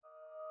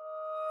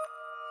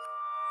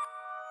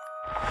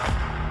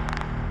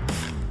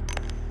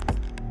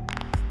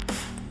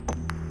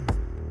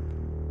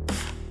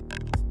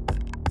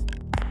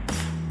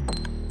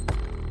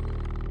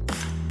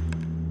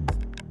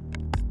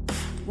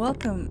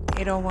Welcome,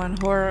 801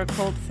 Horror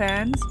Cult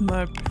fans,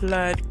 my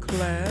blood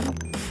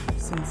clan,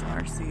 since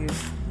Marcy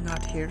is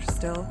not here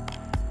still.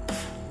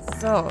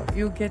 So,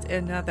 you get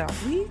another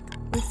week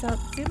without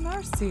the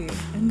Marcy,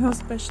 and no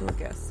special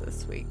guests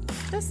this week.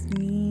 Just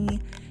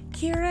me,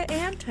 Kira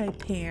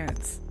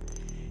Antipants.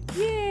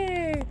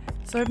 Yay!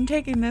 So I'm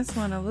taking this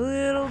one a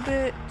little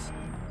bit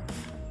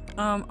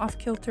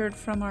off-kiltered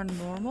from our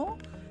normal,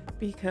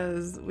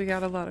 because we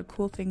got a lot of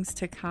cool things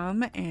to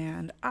come,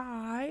 and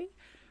I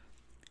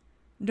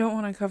don't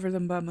want to cover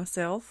them by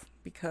myself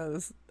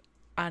because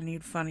I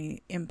need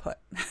funny input.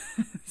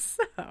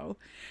 So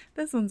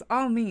this one's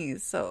all me.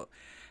 So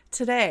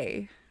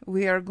today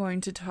we are going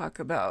to talk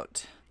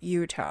about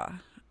Utah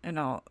and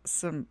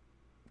some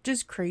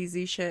just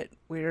crazy shit,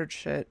 weird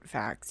shit,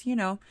 facts,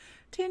 to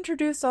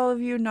introduce all of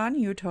you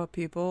non-Utah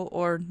people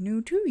or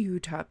new to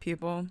Utah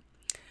people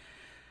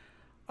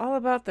all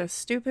about the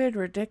stupid,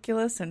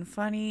 ridiculous, and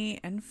funny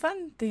and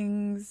fun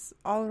things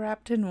all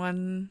wrapped in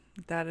one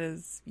that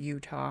is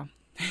Utah.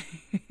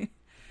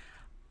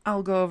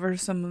 I'll go over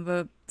some of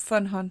the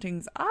fun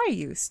huntings I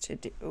used to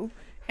do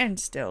and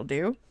still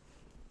do.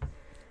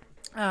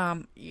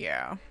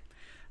 Yeah.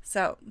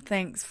 So,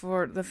 thanks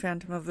for the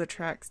Phantom of the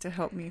Tracks to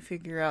help me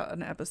figure out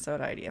an episode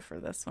idea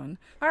for this one.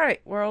 Alright,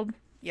 world.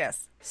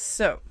 Yes.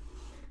 So,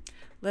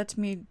 let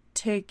me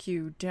take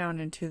you down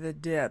into the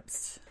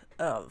depths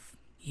of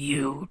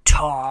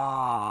Utah.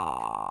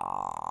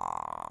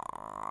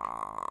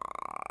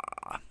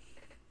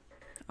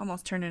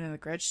 Almost turned into the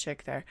grudge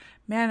chick there.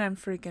 Man, I'm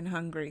freaking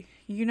hungry.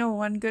 You know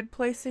one good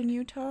place in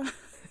Utah?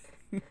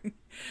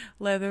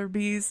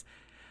 Leatherby's.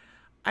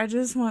 I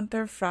just want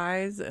their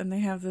fries, and they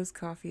have this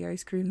coffee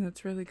ice cream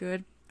that's really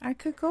good. I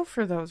could go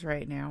for those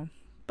right now,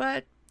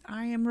 but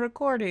I am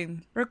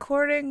recording.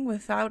 Recording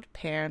without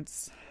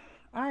pants.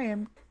 I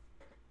am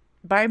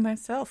by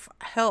myself.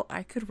 Hell,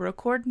 I could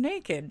record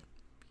naked.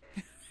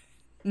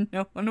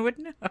 No one would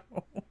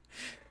know.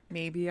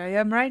 Maybe I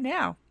am right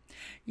now.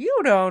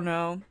 You don't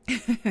know.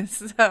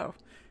 So,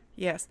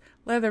 yes,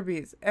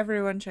 Leatherby's.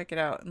 Everyone check it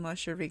out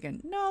unless you're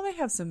vegan. No, they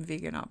have some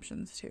vegan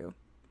options too.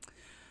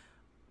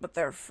 But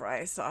their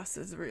fry sauce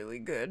is really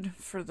good.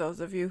 For those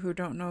of you who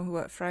don't know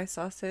what fry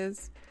sauce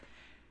is,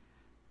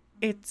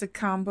 it's a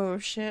combo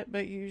of shit,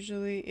 but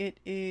usually it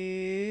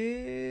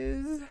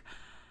is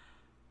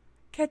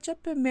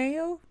ketchup and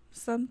mayo.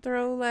 Some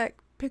throw like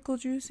pickle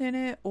juice in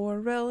it or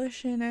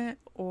relish in it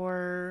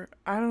or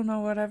I don't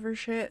know, whatever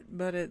shit,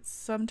 but it's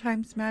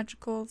sometimes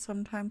magical,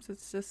 sometimes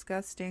it's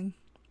disgusting.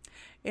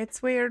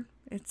 It's weird.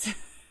 It's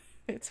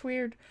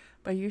weird,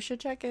 but you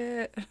should check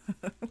it.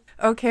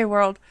 Okay,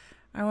 world.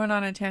 I went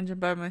on a tangent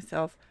by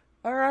myself.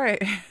 All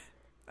right.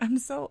 I'm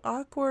so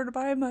awkward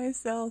by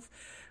myself.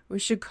 We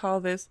should call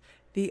this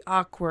the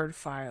Awkward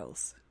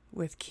Files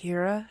with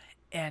Kira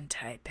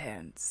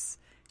Antipants,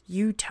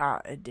 Utah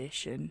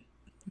edition.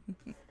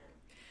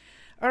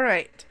 All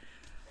right.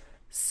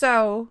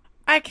 So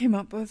I came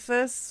up with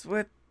this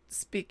with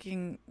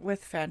speaking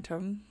with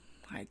Phantom.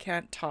 I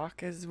can't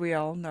talk, as we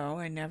all know.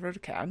 I never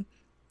can.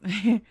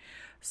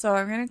 So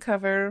I'm going to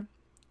cover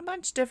a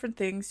bunch of different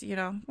things.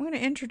 I'm going to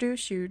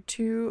introduce you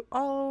to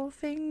all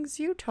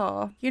things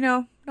Utah.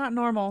 Not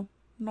normal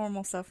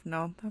stuff.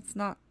 No, that's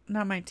not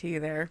my tea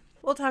there.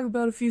 We'll talk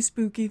about a few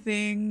spooky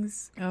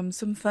things,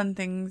 some fun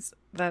things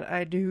that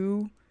I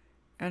do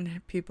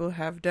and people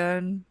have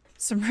done,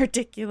 some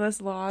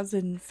ridiculous laws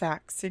and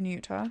facts in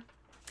Utah.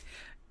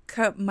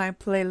 My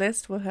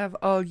playlist will have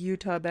all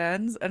Utah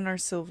bands, and our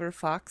silver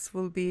fox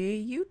will be a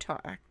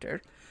Utah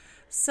actor.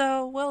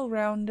 So,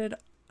 well-rounded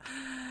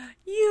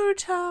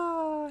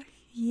Utah!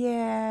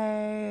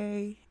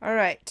 Yay!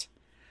 Alright.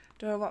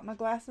 Do I want my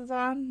glasses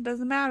on?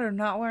 Doesn't matter. I'm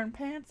not wearing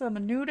pants. I'm a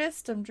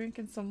nudist. I'm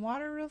drinking some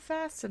water real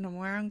fast, and I'm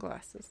wearing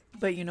glasses.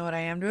 But you know what I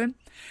am doing?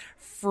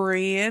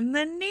 Freeing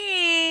the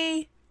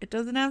knee! It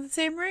doesn't have the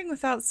same ring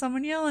without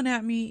someone yelling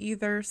at me,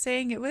 either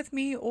saying it with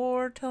me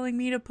or telling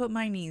me to put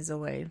my knees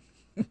away.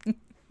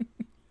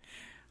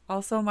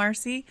 Also,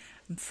 Marcy,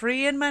 I'm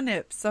freeing my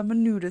nips. I'm a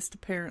nudist,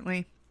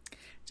 apparently.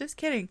 Just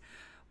kidding.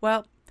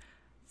 Well,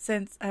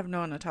 since I have no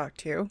one to talk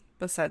to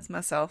besides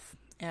myself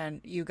and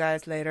you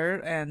guys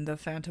later and the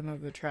Phantom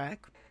of the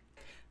Track,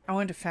 I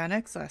went to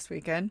FanX last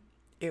weekend.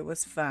 It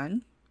was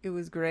fun. It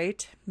was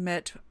great.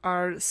 Met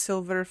our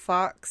silver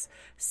fox,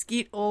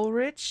 Skeet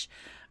Ulrich,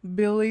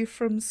 Billy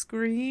from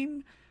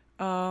Scream,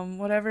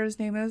 whatever his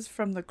name is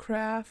from The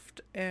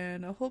Craft,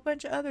 and a whole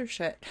bunch of other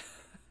shit.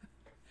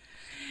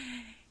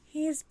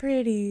 He's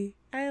pretty.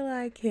 I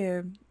like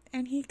him.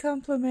 And he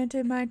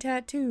complimented my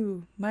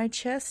tattoo, my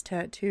chest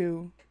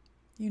tattoo.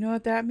 You know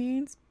what that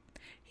means?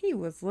 He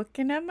was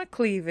looking at my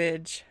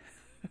cleavage.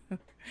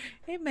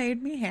 It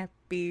made me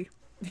happy.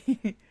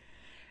 It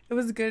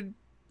was a good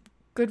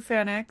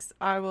FanX.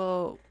 I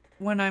will,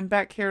 when I'm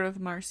back here with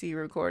Marcy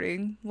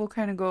recording, we'll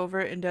kind of go over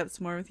it in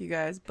depth more with you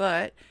guys.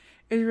 But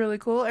it was really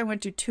cool. I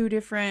went to 2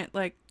 different,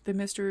 the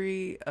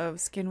Mystery of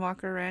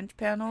Skinwalker Ranch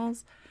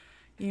panels.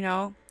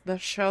 The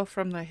show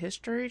from the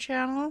History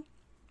Channel.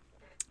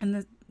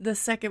 And the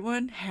second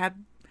one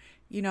had,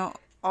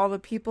 all the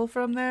people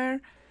from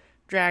there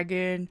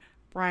Dragon,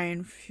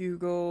 Brian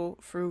Fugel,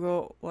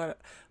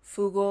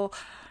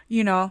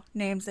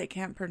 names they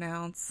can't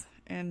pronounce,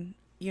 and,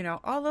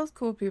 all those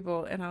cool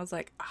people. And I was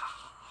like,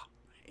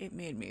 it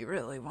made me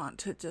really want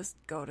to just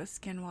go to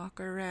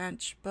Skinwalker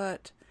Ranch,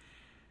 but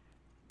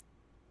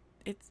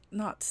it's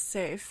not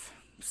safe.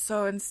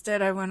 So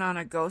instead I went on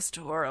a ghost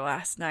tour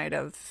last night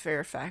of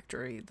Fair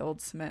Factory, the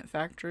old cement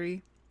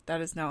factory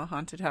that is now a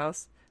haunted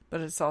house,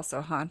 but it's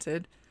also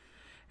haunted.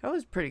 It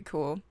was pretty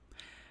cool.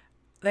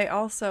 They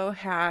also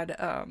had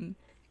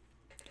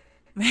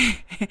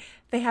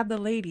they had the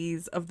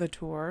ladies of the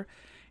tour,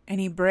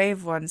 any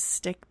brave ones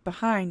stick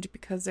behind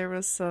because there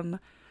was some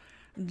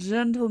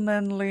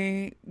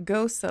gentlemanly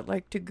ghosts that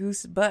like to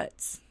goose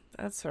butts.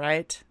 That's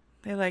right.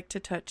 They like to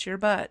touch your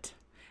butt.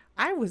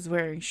 I was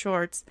wearing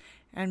shorts,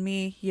 and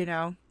me,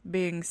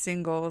 being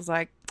single, was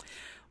like,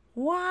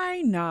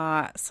 why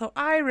not? So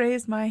I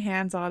raised my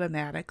hands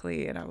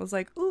automatically, and I was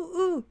like,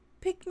 ooh,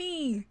 pick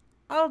me.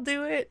 I'll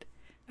do it.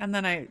 And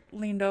then I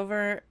leaned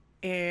over,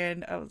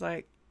 and I was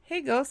like,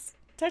 hey, ghost,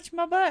 touch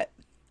my butt.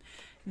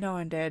 No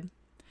one did.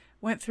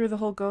 Went through the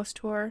whole ghost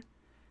tour,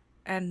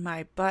 and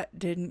my butt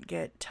didn't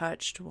get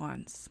touched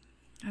once.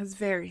 I was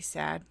very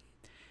sad.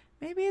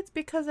 Maybe it's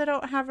because I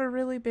don't have a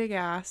really big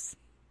ass.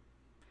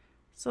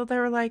 So they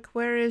were like,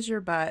 where is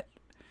your butt?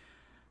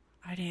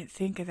 I didn't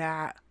think of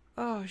that.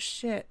 Oh,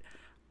 shit.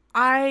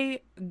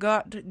 I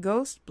got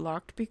ghost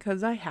blocked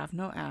because I have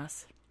no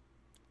ass.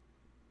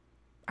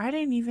 I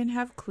didn't even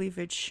have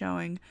cleavage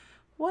showing.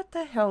 What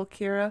the hell,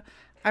 Kira?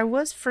 I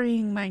was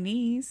freeing my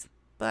knees,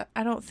 but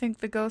I don't think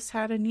the ghost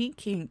had a knee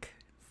kink.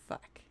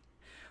 Fuck.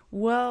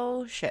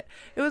 Well, shit.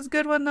 It was a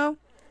good one, though.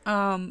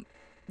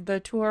 The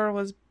tour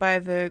was by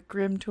the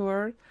Grim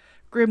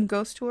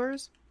Ghost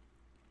Tours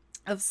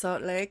of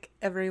Salt Lake.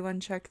 Everyone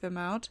check them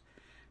out.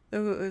 It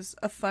was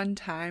a fun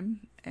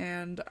time,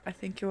 and I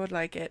think you would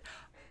like it.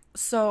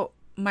 So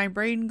my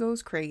brain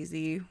goes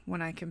crazy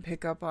when I can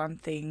pick up on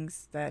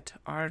things that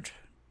aren't,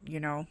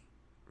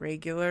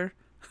 regular,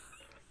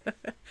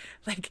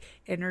 like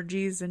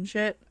energies and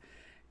shit.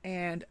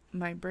 And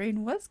my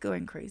brain was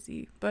going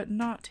crazy, but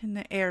not in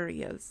the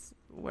areas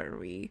where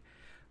we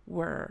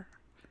were,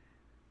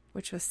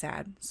 which was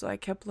sad. So I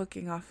kept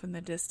looking off in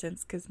the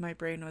distance because my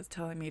brain was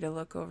telling me to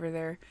look over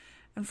there.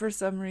 And for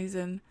some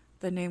reason,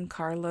 the name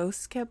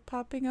Carlos kept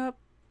popping up.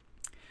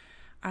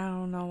 I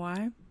don't know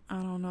why. I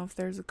don't know if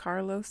there's a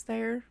Carlos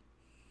there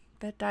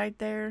that died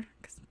there,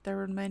 because there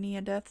were many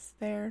deaths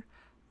there.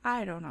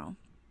 I don't know.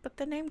 But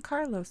the name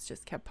Carlos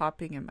just kept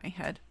popping in my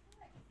head.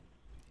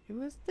 It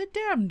was the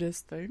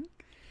damnedest thing.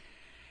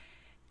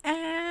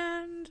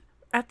 And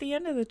at the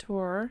end of the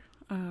tour,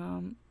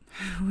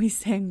 we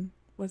sang,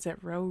 was it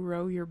Row,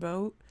 Row Your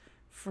Boat?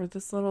 For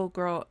this little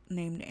girl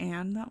named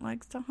Anne that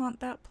likes to haunt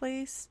that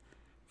place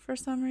for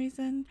some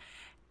reason.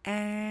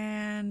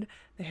 And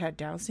they had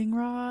dowsing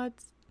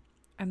rods.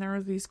 And there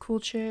were these cool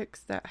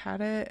chicks that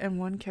had it. And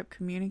one kept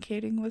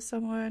communicating with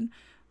someone.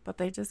 But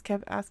they just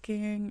kept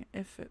asking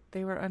if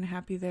they were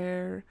unhappy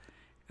there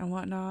and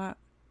whatnot.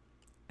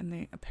 And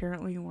they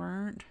apparently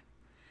weren't.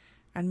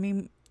 I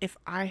mean, if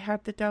I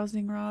had the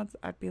dowsing rods,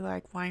 I'd be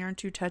like, why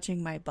aren't you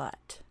touching my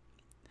butt?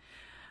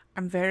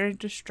 I'm very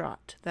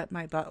distraught that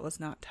my butt was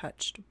not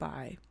touched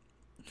by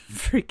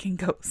freaking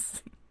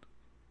ghosts.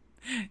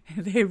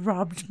 They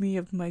robbed me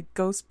of my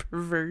ghost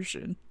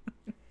perversion.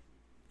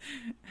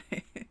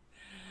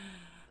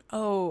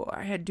 Oh,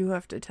 I do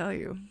have to tell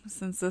you,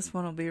 since this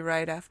one will be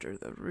right after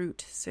the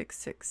Route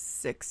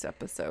 666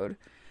 episode.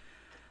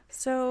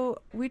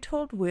 So, we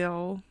told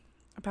Will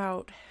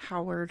about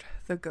Howard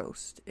the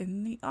ghost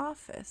in the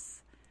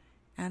office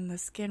and the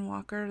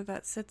skinwalker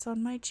that sits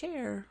on my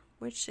chair,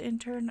 which in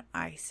turn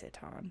I sit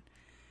on.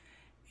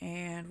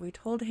 And we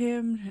told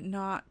him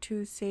not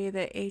to say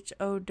the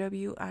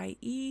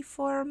HOWIE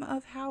form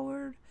of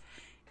Howard,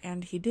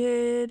 and he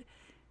did.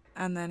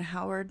 And then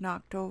Howard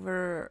knocked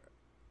off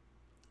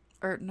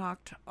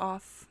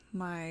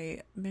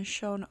my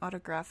Michonne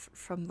autograph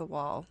from the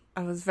wall.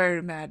 I was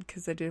very mad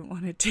because I didn't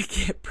want it to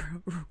get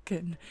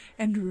broken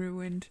and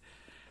ruined.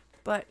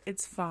 But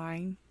it's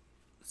fine.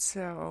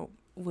 So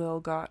Will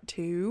got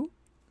to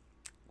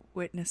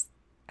witness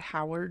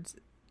Howard's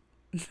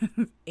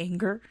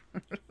anger.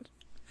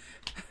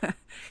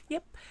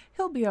 Yep,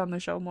 he'll be on the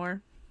show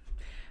more.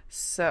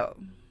 So,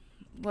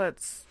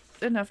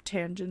 enough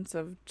tangents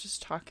of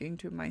just talking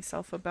to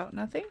myself about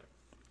nothing.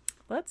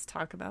 Let's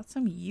talk about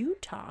some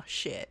Utah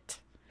shit.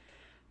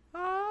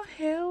 Oh,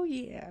 hell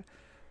yeah.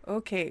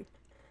 Okay,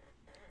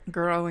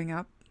 growing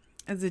up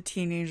as a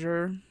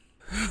teenager,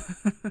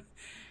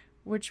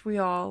 which we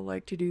all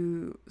like to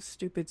do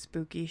stupid,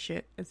 spooky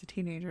shit as a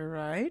teenager,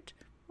 right?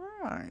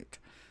 Right.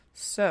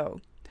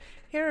 So,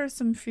 here are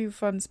some few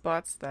fun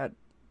spots that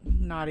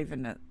not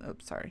even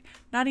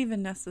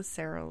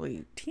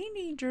necessarily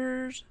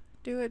teenagers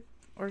do it,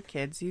 or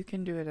kids. You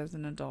can do it as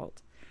an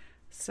adult.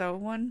 So,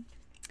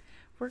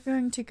 we're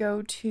going to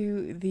go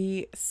to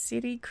the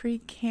City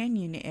Creek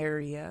Canyon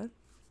area,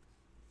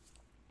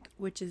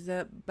 which is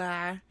up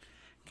by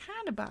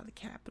the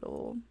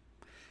Capitol.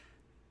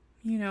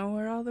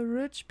 where all the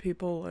rich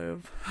people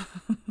live.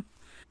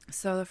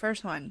 So the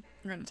first one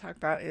we're going to talk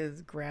about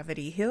is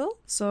Gravity Hill.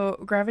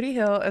 So Gravity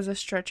Hill is a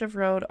stretch of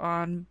road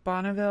on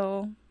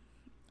Bonneville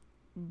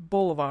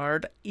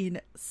Boulevard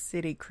in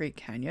City Creek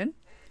Canyon.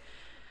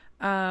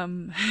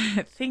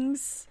 Many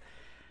things,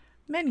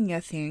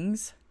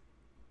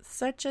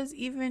 such as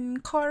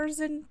even cars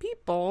and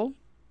people,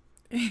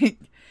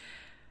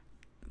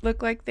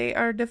 look like they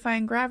are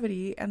defying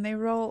gravity and they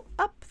roll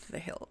up the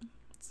hill.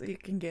 So you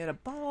can get a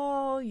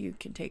ball, you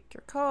can take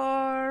your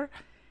car,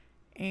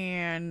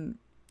 and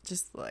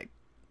just like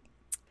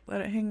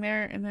let it hang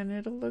there, and then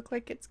it'll look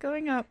like it's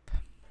going up.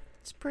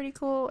 It's pretty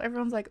cool.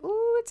 Everyone's like,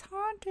 ooh, it's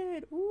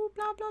haunted. Ooh,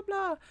 blah, blah,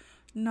 blah.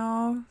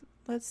 No,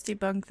 let's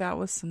debunk that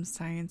with some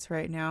science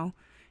right now.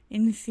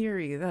 In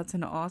theory, that's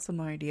an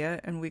awesome idea,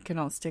 and we can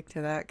all stick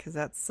to that because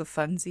that's the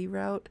funsy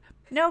route.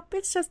 Nope,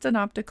 it's just an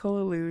optical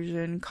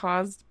illusion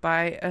caused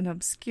by an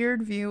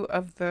obscured view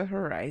of the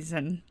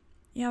horizon.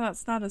 Yeah,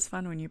 that's not as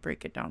fun when you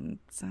break it down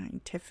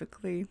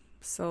scientifically.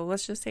 So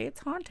let's just say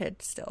it's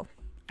haunted still.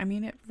 I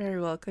mean, it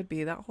very well could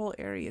be. That whole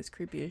area is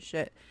creepy as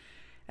shit.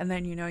 And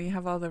then, you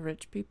have all the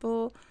rich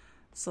people.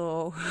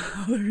 So,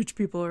 all the rich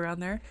people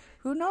around there.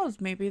 Who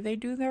knows? Maybe they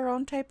do their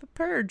own type of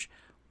purge.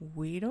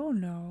 We don't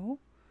know.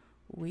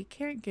 We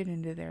can't get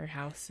into their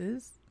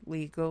houses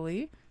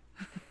legally.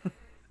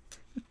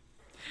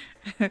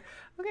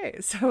 Okay,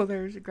 so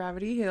there's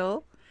Gravity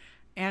Hill.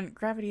 And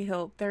Gravity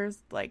Hill, there's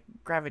like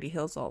Gravity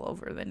Hills all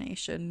over the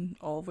nation,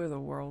 all over the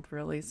world,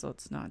 really. So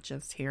it's not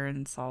just here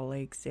in Salt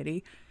Lake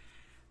City.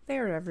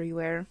 They're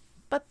everywhere,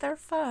 but they're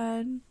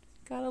fun.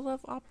 Gotta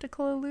love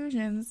optical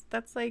illusions.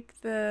 That's like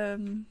there's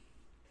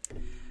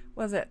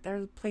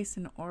a place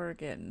in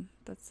Oregon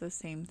that's the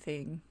same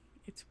thing.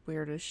 It's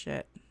weird as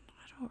shit. I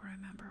don't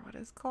remember what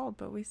it's called,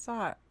 but we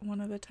saw it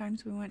one of the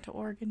times we went to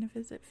Oregon to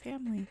visit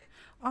family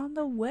on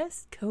the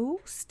West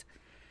Coast.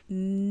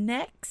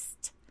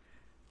 Next,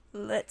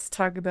 let's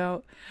talk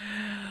about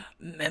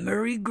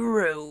Memory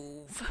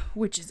Grove,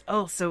 which is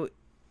also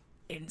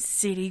in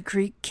City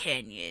Creek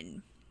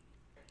Canyon.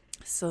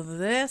 So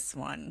this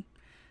one,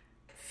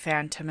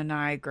 Phantom and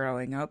I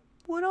growing up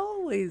would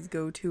always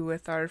go to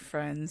with our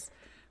friends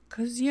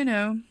because,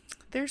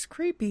 there's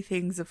creepy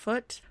things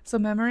afoot. So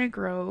Memory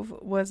Grove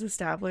was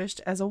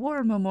established as a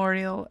war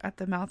memorial at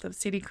the mouth of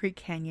City Creek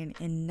Canyon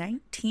in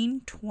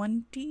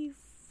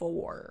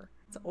 1924.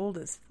 It's old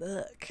as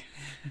fuck.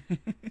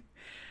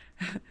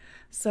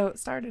 So it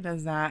started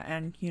as that,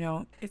 and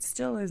it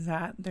still is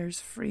that. There's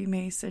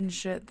Freemason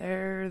shit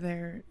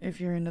there. If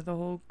you're into the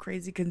whole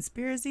crazy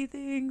conspiracy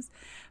things,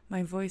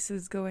 my voice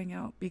is going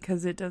out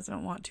because it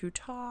doesn't want to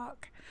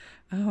talk.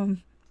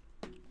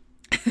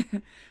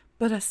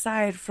 But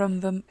aside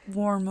from the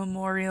war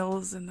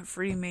memorials and the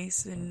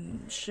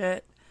Freemason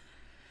shit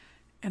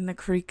and the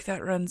creek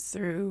that runs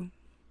through,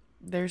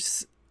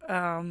 there's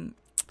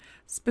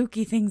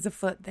spooky things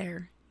afoot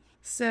there.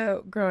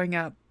 So growing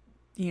up,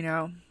 we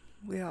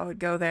all would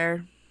go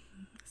there.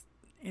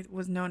 It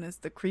was known as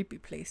the creepy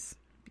place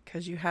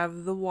because you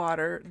have the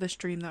water, the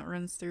stream that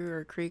runs through,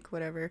 or creek,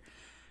 whatever,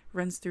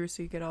 runs through,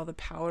 so you get all the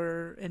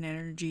power and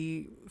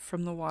energy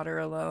from the water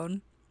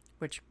alone,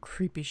 which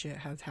creepy shit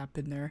has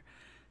happened there.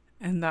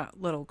 And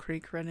that little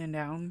creek running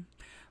down,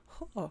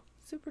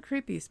 super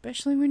creepy,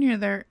 especially when you're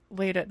there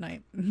late at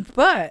night.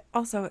 But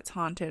also it's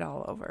haunted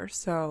all over,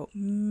 so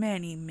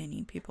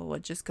many people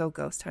would just go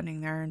ghost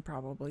hunting there, and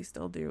probably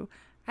still do.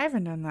 I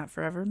haven't done that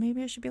forever.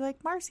 Maybe I should be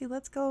like, Marcy,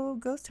 let's go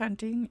ghost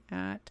hunting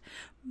at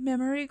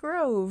Memory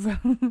Grove.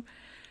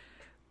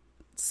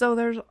 So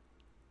there's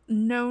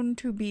known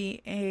to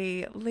be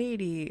a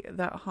lady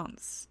that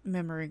haunts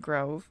Memory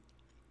Grove.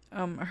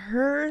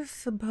 Her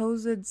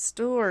supposed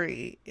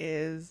story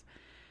is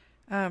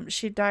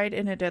she died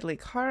in a deadly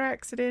car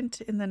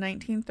accident in the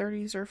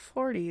 1930s or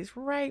 40s,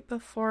 right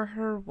before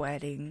her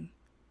wedding.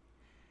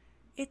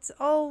 It's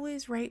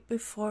always right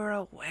before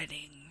a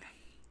wedding.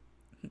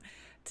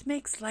 It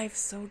makes life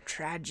so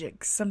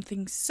tragic.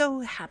 Something so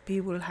happy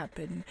will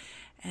happen,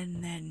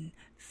 and then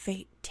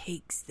fate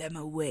takes them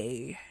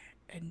away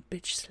and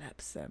bitch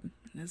slaps them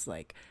and is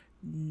like,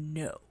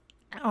 no.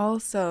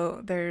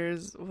 Also,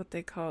 there's what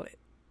they call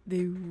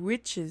the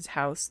witch's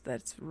house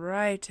that's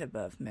right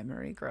above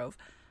Memory Grove.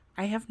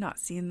 I have not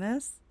seen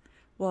this.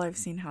 Well, I've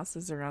seen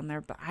houses around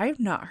there, but I've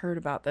not heard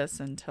about this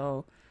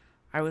until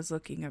I was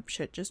looking up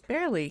shit just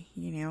barely,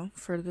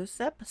 for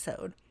this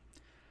episode.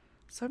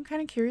 So I'm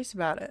kind of curious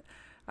about it.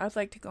 I'd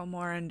like to go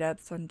more in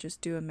depth and just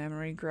do a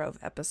Memory Grove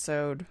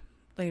episode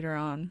later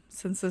on,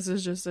 since this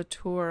is just a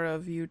tour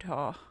of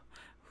Utah.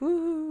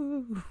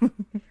 Woo!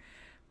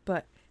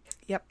 But,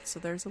 yep, so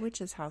there's a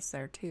witch's house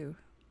there too.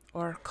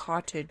 Or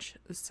cottage,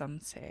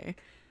 some say.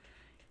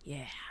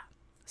 Yeah.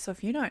 So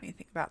if you know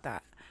anything about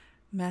that,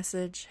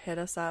 message, hit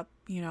us up,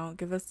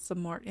 give us some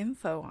more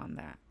info on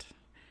that.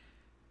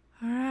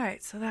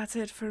 Alright, so that's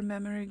it for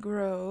Memory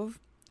Grove,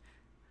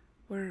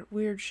 where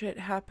weird shit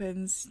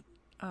happens.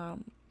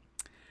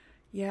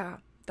 Yeah,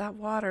 that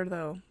water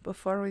though,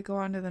 before we go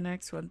on to the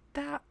next one,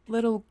 that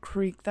little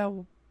creek,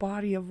 that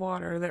body of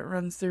water that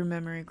runs through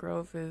Memory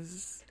Grove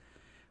is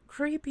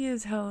creepy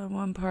as hell in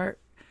one part.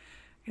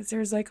 Because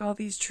there's like all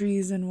these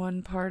trees in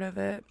one part of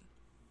it.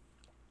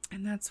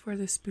 And that's where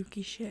the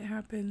spooky shit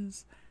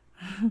happens.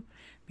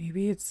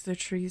 Maybe it's the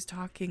trees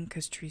talking,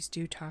 because trees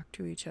do talk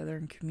to each other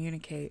and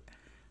communicate.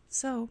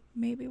 So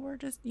maybe we're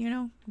just,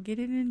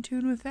 getting in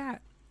tune with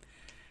that.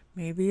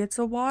 Maybe it's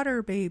a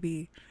water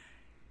baby.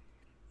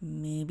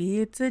 Maybe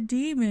it's a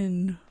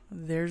demon.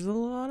 There's a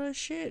lot of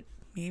shit.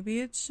 Maybe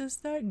it's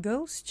just that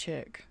ghost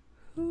chick.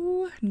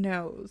 Who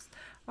knows?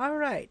 All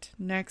right,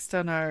 next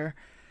on our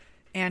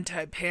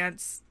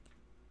anti-pants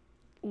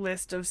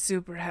list of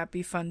super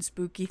happy, fun,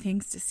 spooky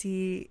things to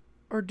see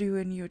or do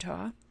in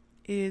Utah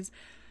is,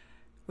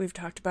 we've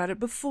talked about it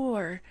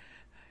before,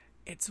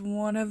 it's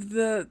one of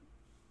the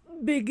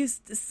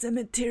biggest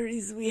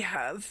cemeteries we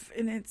have,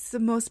 and it's the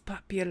most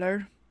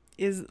popular,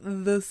 is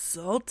the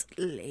Salt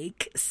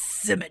Lake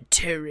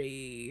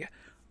Cemetery.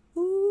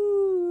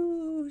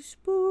 Ooh,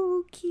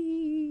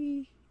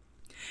 spooky.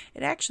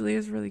 It actually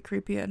is really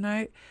creepy at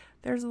night.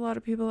 There's a lot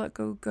of people that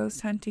go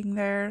ghost hunting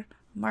there.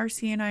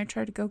 Marcy and I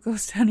tried to go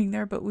ghost hunting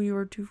there, but we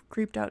were too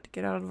creeped out to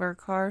get out of our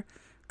car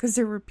because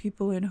there were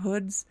people in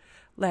hoods,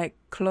 like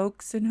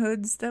cloaks and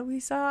hoods that we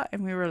saw,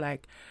 and we were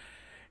like,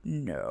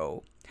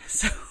 no.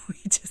 So we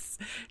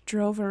just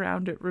drove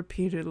around it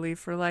repeatedly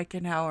for like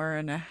an hour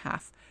and a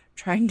half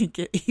trying to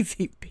get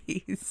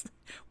EVPs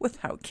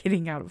without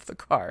getting out of the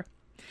car.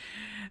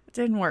 It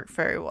didn't work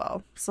very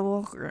well.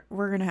 So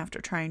we're going to have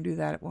to try and do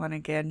that one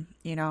again,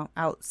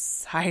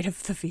 outside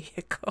of the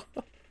vehicle.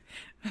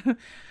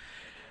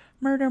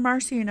 Murder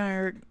Marcy and I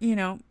are,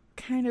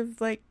 kind of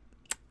like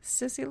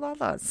sissy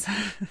lalas.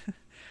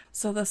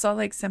 So the Salt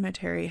Lake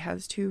Cemetery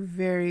has two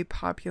very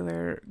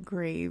popular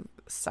grave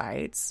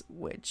sites,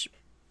 which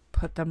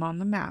put them on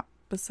the map,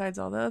 besides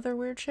all the other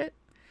weird shit.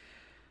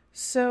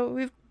 So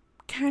we've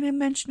kind of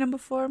mentioned them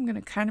before. I'm going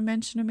to kind of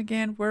mention them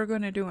again. We're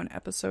going to do an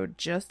episode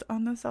just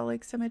on the Salt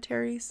Lake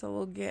Cemetery, so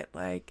we'll give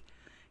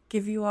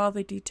you all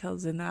the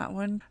details in that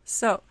one.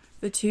 So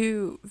the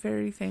two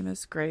very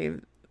famous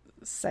grave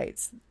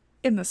sites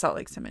in the Salt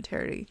Lake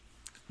Cemetery.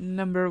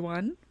 Number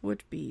one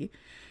would be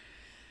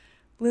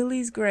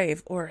Lily's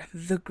Grave, or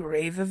the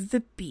Grave of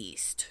the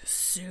Beast,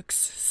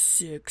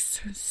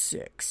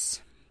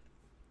 666.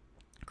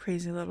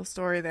 Crazy little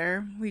story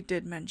there. We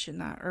did mention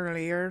that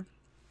earlier.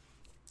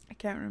 I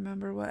can't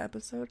remember what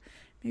episode.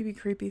 Maybe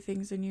Creepy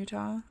Things in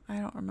Utah. I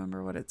don't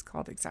remember what it's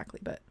called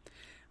exactly, but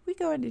we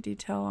go into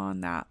detail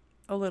on that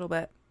a little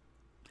bit.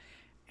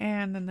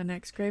 And then the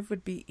next grave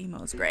would be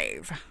Emo's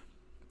Grave.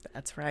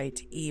 That's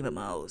right,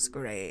 Emo's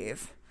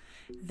Grave.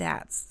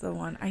 That's the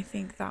one. I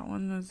think that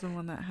one is the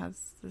one that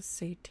has the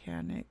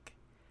satanic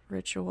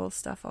ritual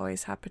stuff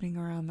always happening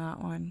around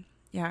that one.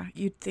 Yeah,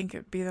 you'd think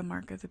it'd be the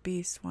Mark of the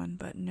Beast one,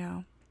 but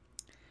no.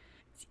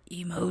 It's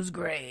Emo's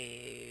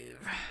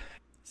Grave.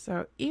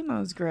 So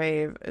Emo's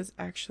Grave is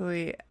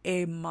actually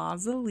a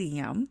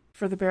mausoleum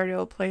for the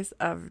burial place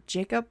of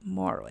Jacob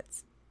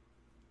Morowitz,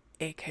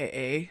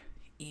 aka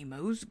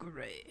Emo's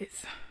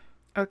Grave.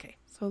 Okay,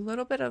 so a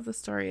little bit of the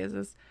story is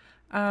this.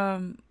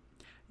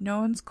 No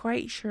one's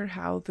quite sure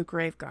how the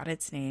grave got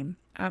its name.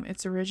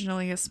 It's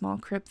originally a small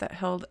crypt that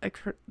held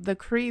the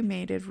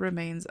cremated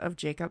remains of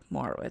Jacob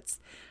Morowitz,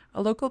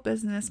 a local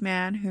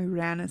businessman who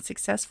ran a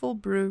successful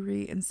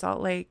brewery in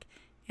Salt Lake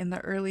in the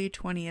early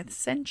 20th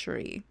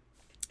century.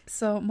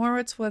 So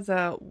Morowitz was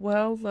a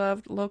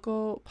well-loved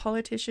local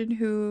politician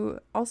who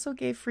also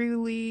gave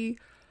freely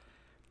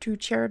to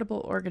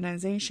charitable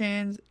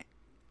organizations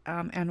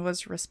and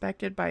was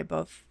respected by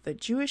both the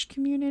Jewish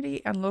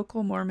community and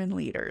local Mormon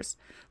leaders.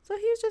 So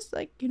he's just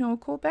like, a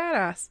cool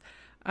badass.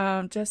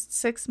 Just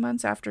 6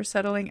 months after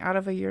settling out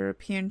of a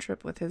European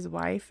trip with his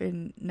wife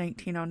in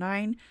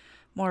 1909,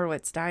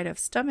 Morowitz died of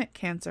stomach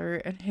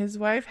cancer, and his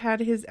wife had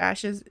his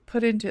ashes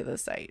put into the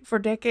site. For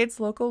decades,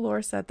 local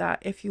lore said that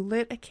if you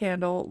lit a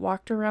candle,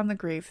 walked around the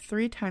grave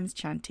 3 times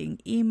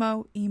chanting,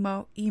 Emo,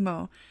 Emo,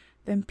 Emo,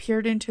 then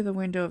peered into the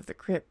window of the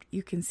crypt,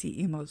 you can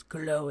see Emo's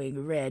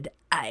glowing red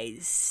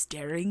eyes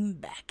staring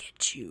back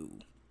at you.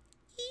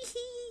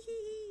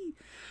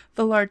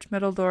 The large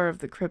metal door of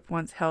the crypt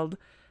once held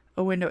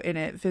a window in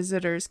it.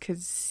 Visitors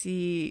could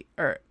see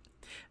the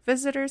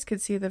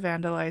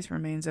vandalized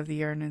remains of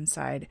the urn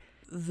inside.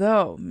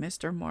 Though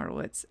Mr.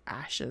 Morowitz's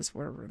ashes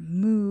were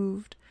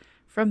removed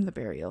from the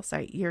burial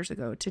site years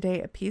ago,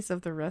 today a piece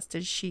of the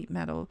rusted sheet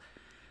metal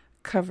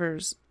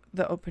covers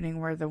the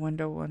opening where the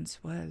window once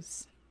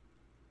was.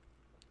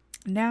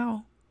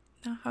 Now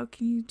how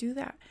can you do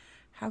that?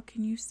 How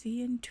can you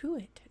see into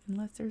it?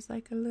 Unless there's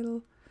like a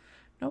little...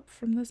 Nope,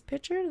 from this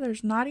picture,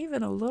 there's not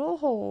even a little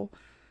hole.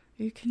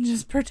 You can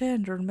just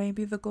pretend, or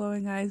maybe the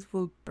glowing eyes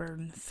will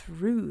burn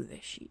through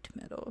the sheet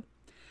metal.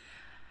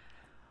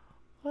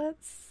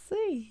 Let's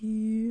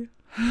see.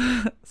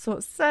 So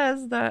it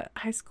says that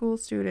high school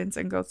students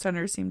and ghost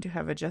hunters seem to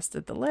have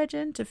adjusted the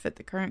legend to fit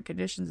the current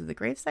conditions of the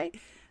gravesite,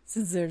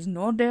 since there's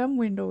no damn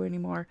window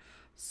anymore.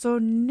 So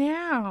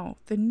now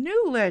the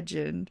new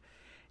legend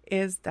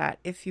is that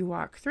if you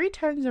walk 3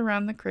 times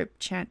around the crypt,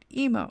 chant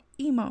Emo,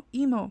 Emo,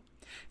 Emo,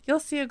 you'll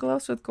see a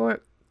ghost with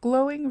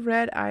Glowing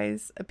red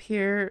eyes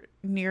appear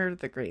near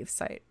the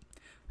gravesite.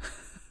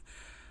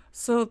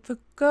 So the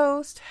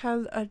ghost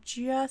has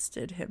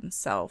adjusted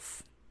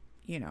himself,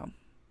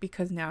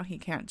 because now he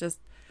can't just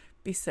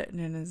be sitting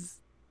in his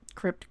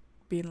crypt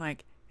being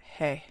like,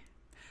 hey,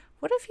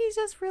 what if he's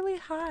just really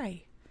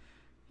high?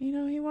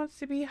 He wants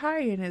to be high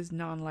in his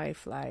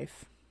non-life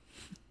life.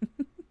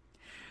 Who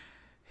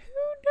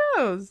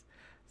knows?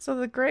 So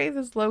the grave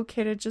is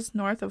located just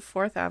north of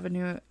 4th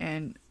Avenue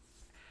and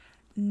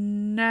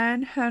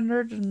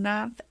 900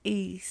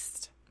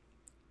 Northeast.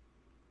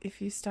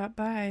 If you stop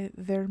by,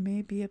 there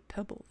may be a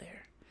pebble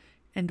there.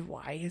 And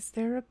why is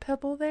there a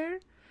pebble there?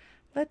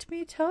 Let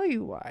me tell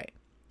you why.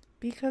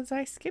 Because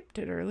I skipped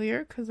it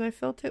earlier because I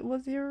felt it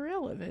was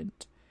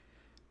irrelevant.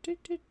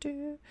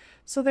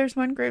 So there's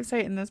one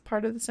gravesite in this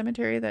part of the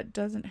cemetery that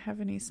doesn't have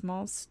any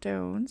small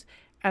stones.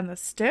 And the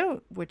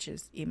stone, which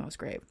is Emo's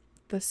grave,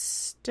 the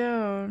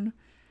stone,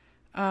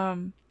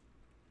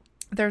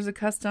 there's a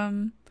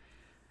custom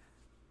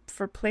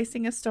for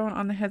placing a stone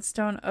on the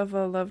headstone of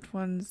a loved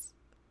one's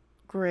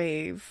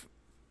grave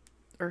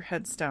or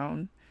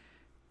headstone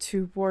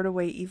to ward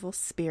away evil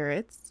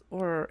spirits,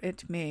 or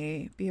it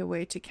may be a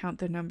way to count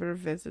the number of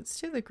visits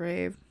to the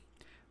grave.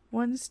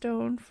 1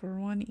 stone for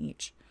 1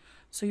 each.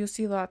 So you'll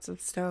see lots of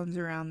stones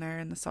around there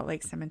in the Salt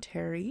Lake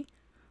Cemetery.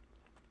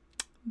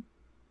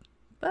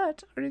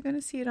 But are you going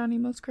to see it on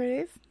Emo's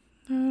grave?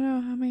 I don't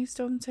know. How many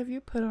stones have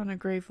you put on a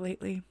grave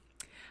lately?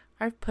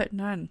 I've put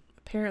none.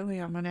 Apparently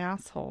I'm an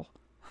asshole.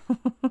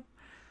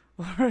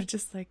 Or I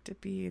just like to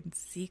be in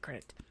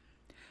secret.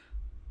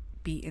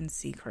 Be in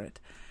secret.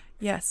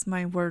 Yes,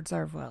 my words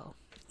are well.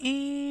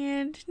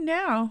 And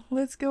now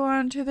let's go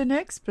on to the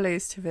next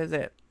place to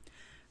visit.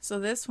 So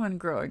this one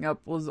growing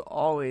up was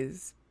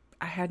always,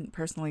 I hadn't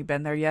personally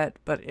been there yet,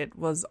 but it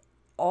was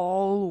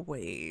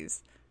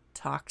always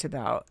talked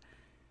about.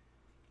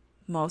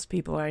 Most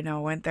people I know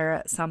went there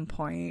at some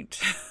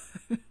point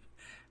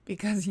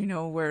because,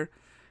 we're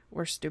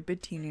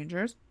stupid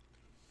teenagers.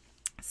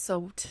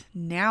 So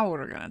now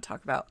we're going to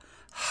talk about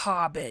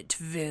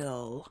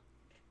Hobbitville.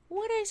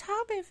 What is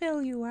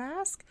Hobbitville, you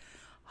ask?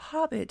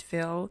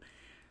 Hobbitville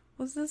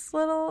was this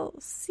little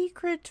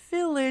secret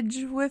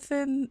village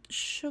within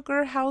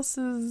Sugar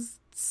House's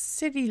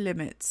city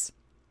limits.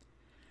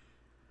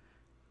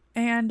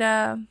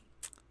 And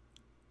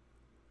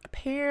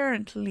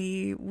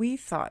apparently we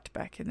thought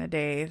back in the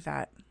day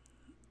that,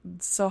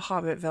 so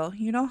Hobbitville,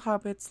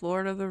 Hobbits,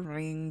 Lord of the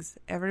Rings,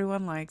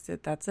 everyone likes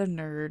it. That's a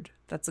nerd.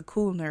 That's a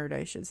cool nerd,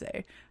 I should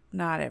say.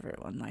 Not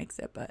everyone likes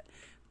it, but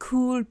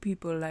cool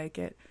people like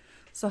it.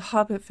 So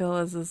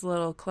Hobbitville is this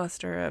little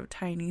cluster of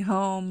tiny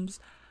homes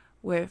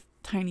with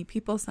tiny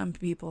people. Some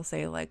people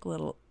say like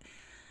little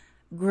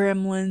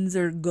gremlins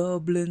or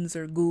goblins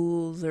or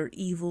ghouls or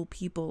evil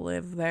people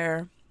live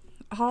there.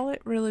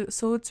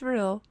 So it's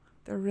real.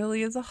 There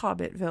really is a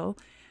Hobbitville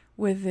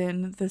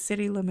within the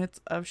city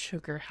limits of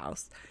Sugar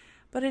House.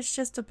 But it's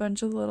just a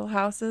bunch of little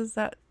houses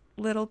that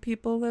little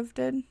people lived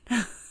in.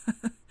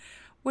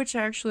 Which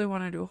I actually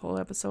want to do a whole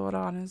episode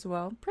on as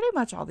well. Pretty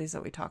much all these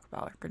that we talk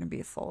about are going to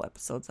be full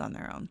episodes on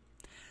their own.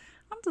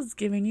 I'm just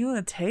giving you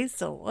a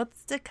taste of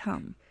what's to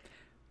come.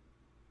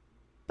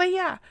 But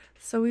yeah,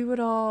 so we would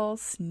all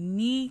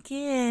sneak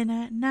in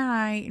at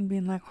night and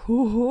being like,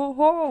 ho, ho,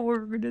 ho, we're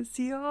going to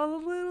see all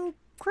the little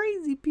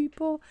crazy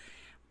people.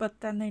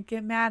 But then they'd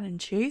get mad and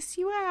chase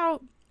you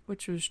out,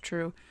 which was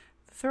true.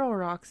 Throw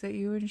rocks at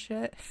you and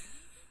shit.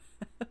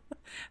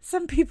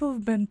 Some people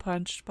have been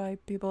punched by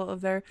people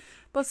of there,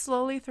 but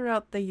slowly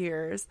throughout the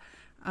years,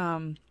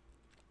 the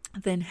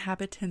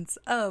inhabitants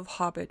of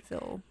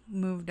Hobbitville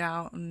moved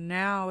out, and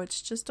now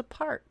it's just a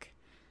park.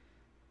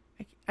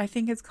 I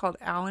think it's called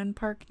Allen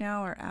Park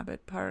now, or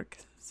Abbott Park.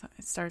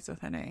 It starts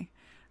with an A.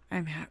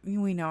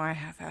 We know I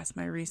half-assed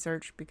my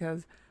research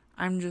because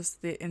I'm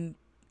just the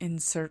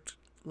insert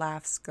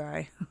laughs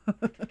guy.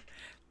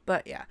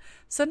 But yeah,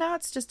 so now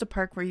it's just a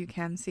park where you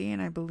can see,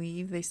 and I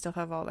believe they still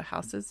have all the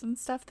houses and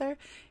stuff there.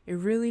 It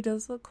really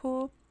does look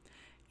cool,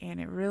 and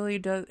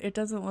it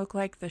doesn't look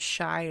like the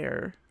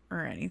Shire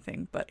or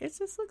anything, but it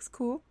just looks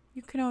cool.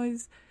 You can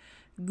always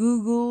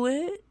Google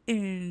it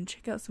and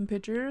check out some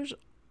pictures,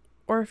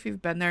 or if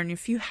you've been there and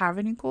if you have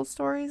any cool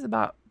stories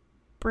about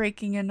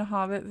breaking into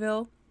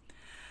Hobbitville,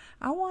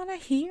 I want to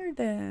hear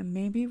them.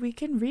 Maybe we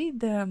can read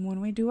them when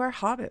we do our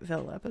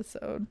Hobbitville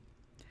episode.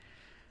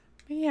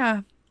 But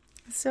yeah.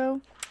 So,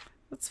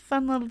 that's a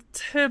fun little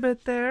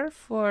tidbit there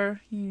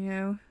for,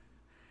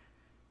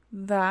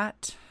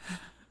 that.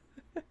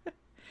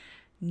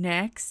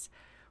 Next,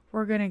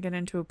 we're going to get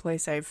into a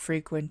place I've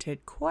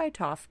frequented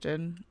quite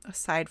often,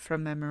 aside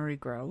from Memory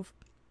Grove,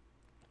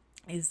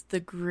 is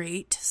the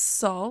Great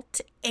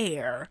Salt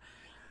Air.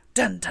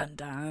 Dun, dun,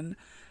 dun.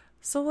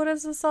 So what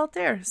is the Salt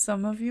Air?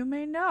 Some of you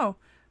may know.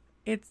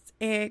 It's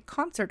a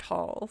concert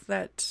hall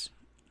that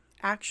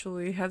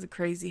actually has a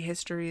crazy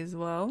history as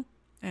well.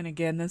 And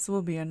again, this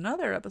will be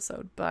another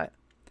episode, but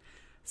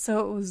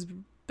so it was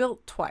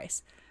built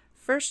twice.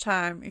 First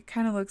time, it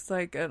kind of looks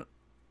like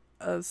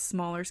a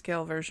smaller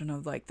scale version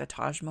of like the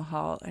Taj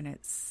Mahal, and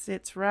it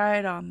sits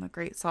right on the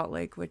Great Salt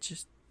Lake, which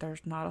is,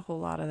 there's not a whole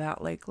lot of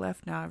that lake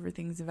left now.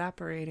 Everything's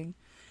evaporating.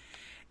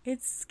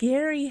 It's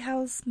scary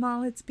how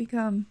small it's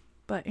become.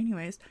 But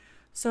anyways,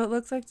 so it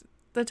looks like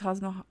the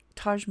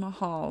Taj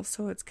Mahal.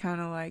 So it's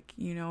kind of like,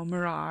 you know,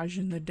 mirage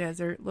in the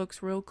desert.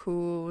 Looks real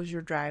cool as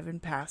you're driving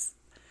past,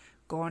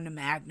 going to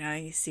Magna.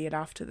 You see it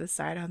off to the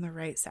side on the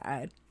right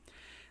side.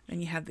 Then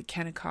you have the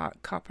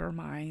Kennecott copper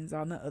mines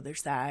on the other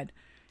side.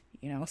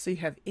 You know, so you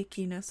have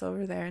ickiness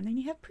over there. And then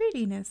you have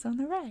prettiness on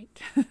the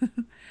right.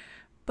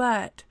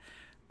 But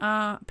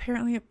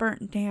apparently it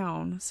burnt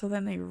down. So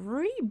then they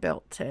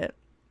rebuilt it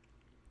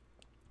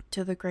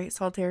to the Great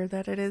Salt Air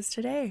that it is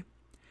today.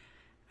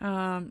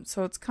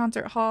 So it's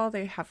concert hall.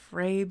 They have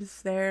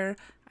raves there.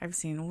 I've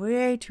seen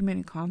way too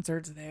many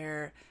concerts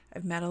there.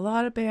 I've met a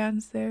lot of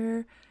bands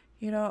there,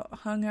 you know,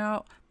 hung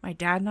out. My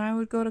dad and I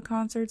would go to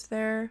concerts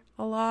there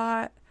a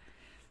lot.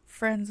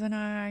 Friends and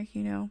I,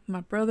 you know,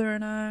 my brother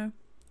and I,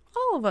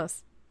 all of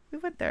us, we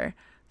went there.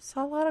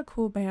 Saw a lot of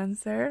cool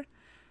bands there.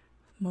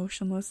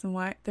 Motionless in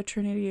White. The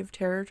Trinity of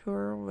Terror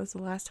tour was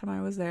the last time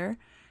I was there.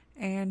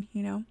 And,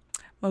 you know,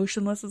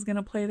 Motionless is going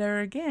to play there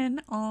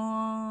again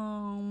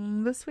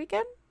on this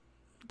weekend.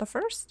 The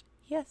 1st?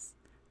 Yes,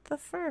 the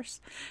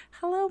 1st.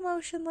 Hello,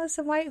 Motionless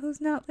in White,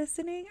 who's not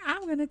listening.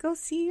 I'm going to go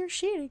see your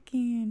shit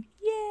again.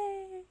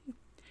 Yay!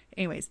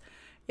 Anyways,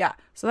 yeah,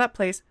 so that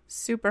place,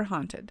 super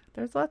haunted.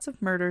 There's lots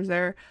of murders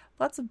there.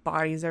 Lots of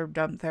bodies are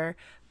dumped there.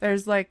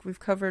 There's like, we've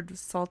covered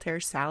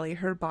Saltaire Sally.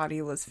 Her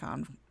body was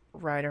found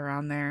right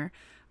around there.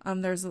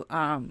 I'm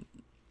going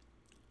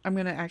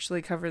to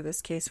actually cover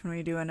this case when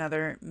we do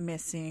another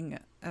missing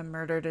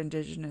murdered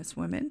Indigenous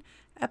women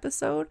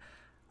episode.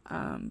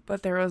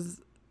 But there was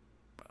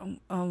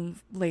a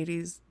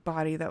lady's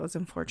body that was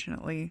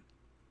unfortunately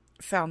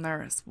found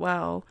there as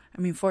well.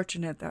 I mean,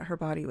 fortunate that her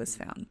body was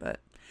found, but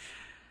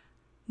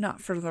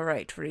not for the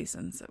right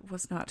reasons. It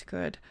was not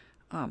good.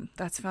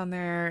 That's found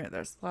there.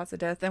 There's lots of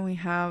death. Then we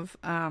have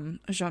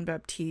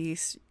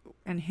Jean-Baptiste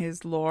and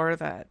his lore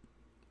that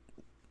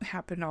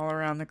happened all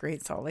around the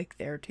Great Salt Lake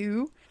there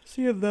too.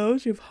 So you have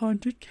those. You have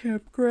haunted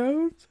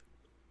campgrounds.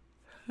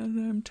 And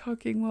I'm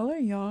talking while I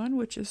yawn,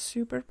 which is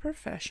super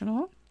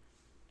professional.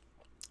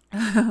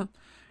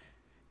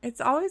 It's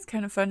always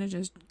kind of fun to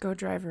just go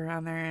drive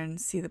around there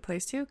and see the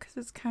place too, because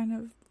it's kind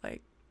of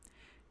like,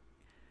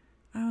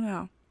 I don't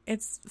know,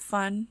 it's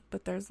fun,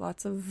 but there's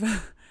lots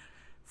of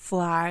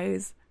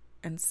flies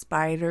and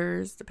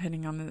spiders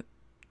depending on the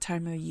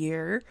time of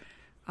year.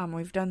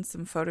 We've done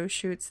some photo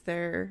shoots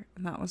there,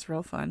 and that was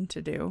real fun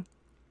to do.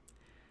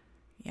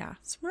 Yeah,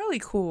 some really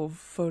cool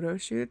photo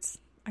shoots.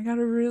 I got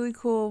a really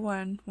cool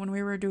one when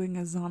we were doing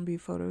a zombie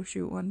photo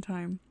shoot one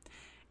time.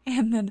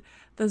 And then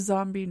the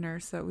zombie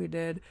nurse that we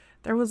did,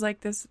 there was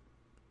like this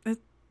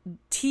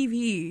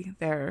TV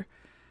there.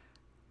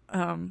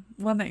 One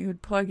that you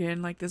would plug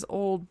in, like this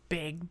old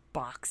big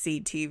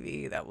boxy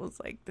TV that was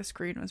like, the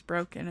screen was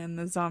broken, and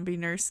the zombie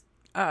nurse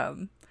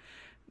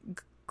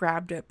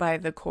grabbed it by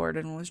the cord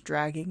and was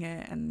dragging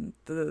it, and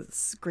the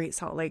Great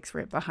Salt Lake's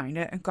right behind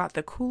it, and got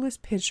the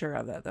coolest picture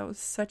of it. That was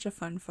such a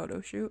fun photo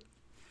shoot.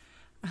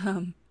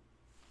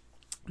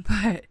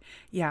 But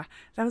yeah,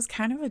 that was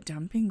kind of a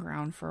dumping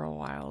ground for a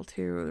while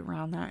too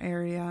around that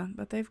area,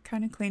 but they've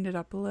kind of cleaned it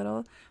up a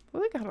little.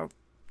 But we got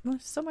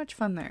so much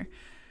fun there,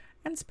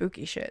 and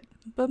spooky shit.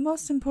 But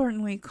most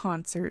importantly,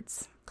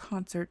 concerts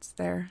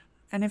there.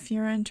 And if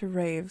you're into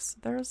raves,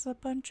 there's a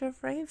bunch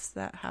of raves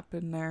that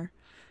happen there.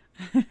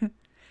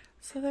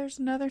 So there's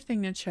another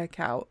thing to check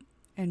out.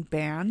 And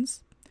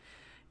bands,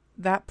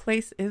 that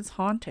place is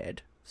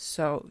haunted.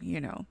 So, you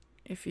know,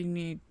 if you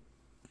need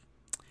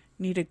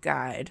a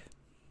guide,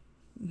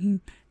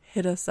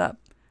 hit us up,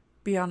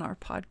 be on our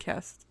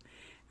podcast,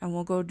 and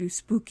we'll go do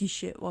spooky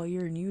shit while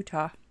you're in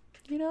Utah.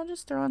 You know,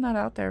 just throwing that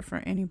out there for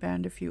any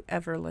band if you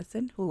ever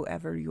listen,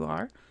 whoever you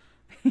are.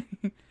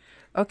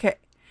 Okay,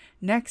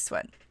 next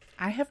one.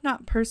 I have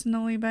not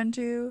personally been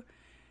to,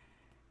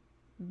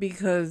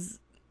 because,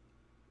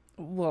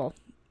 well,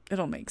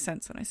 it'll make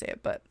sense when I say it,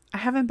 but I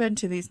haven't been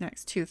to these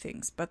next two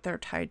things, but they're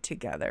tied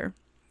together,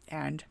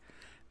 and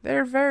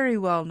they're very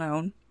well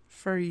known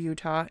for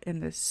Utah in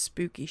this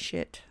spooky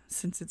shit,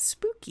 since it's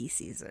spooky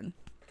season.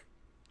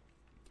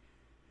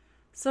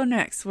 So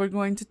next, we're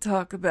going to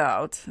talk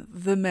about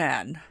the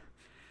man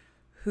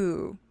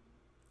who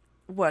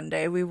one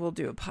day we will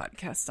do a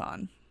podcast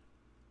on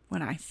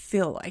when I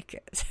feel like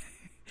it.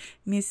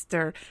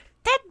 Mr.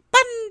 Ted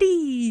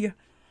Bundy!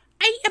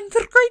 I am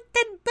the great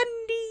Ted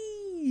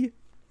Bundy!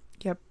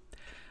 Yep.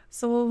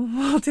 So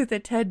we'll do the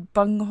Ted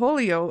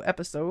Bungholio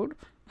episode.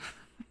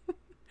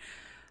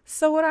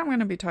 So what I'm going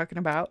to be talking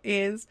about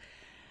is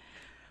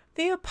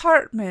the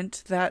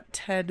apartment that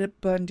Ted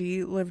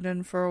Bundy lived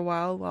in for a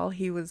while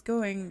he was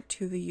going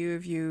to the U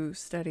of U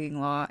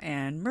studying law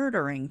and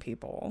murdering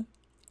people.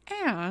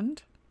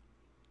 And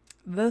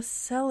the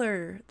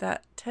cellar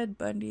that Ted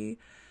Bundy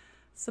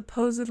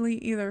supposedly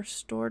either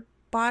stored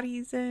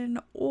bodies in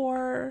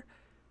or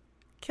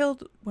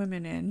killed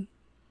women in.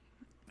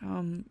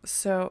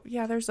 So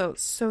yeah,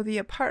 so the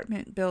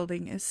apartment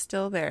building is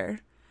still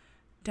there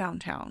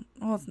downtown.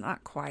 Well, it's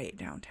not quite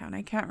downtown.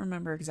 I can't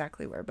remember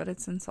exactly where, but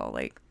it's in Salt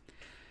Lake.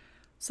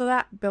 So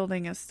that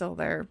building is still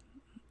there.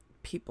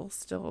 People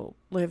still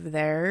live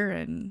there,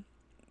 and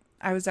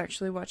I was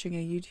actually watching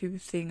a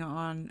YouTube thing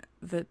on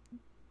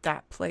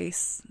that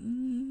place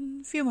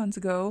a few months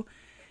ago,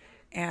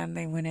 and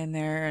they went in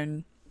there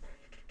and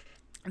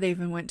they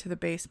even went to the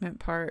basement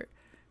part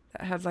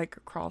that had like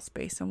a crawl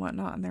space and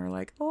whatnot, and they were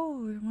like,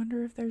 oh, I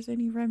wonder if there's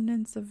any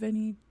remnants of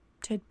any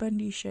Ted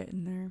Bundy shit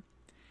in there.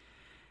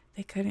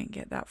 They couldn't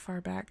get that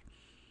far back.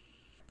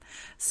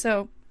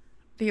 So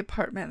the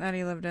apartment that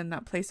he lived in,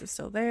 that place is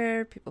still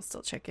there. People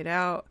still check it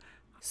out.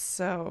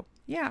 So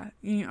yeah,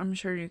 I'm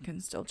sure you can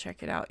still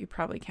check it out. You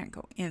probably can't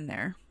go in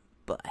there,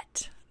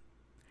 but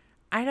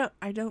I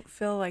don't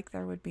feel like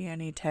there would be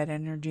any Ted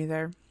energy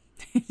there.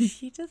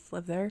 He just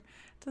lived there.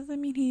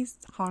 Doesn't mean he's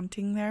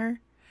haunting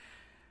there.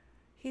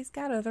 He's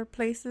got other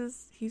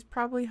places he's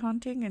probably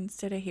haunting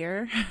instead of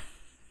here.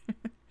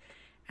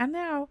 And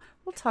now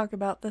we'll talk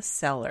about the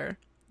cellar.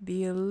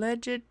 It's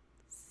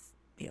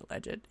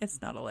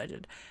not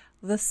alleged.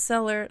 The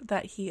cellar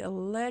that he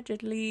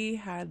allegedly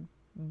had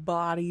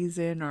bodies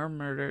in or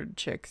murdered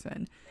chicks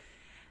in.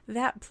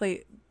 That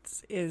place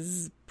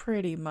is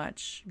pretty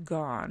much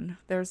gone.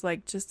 There's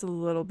like just a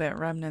little bit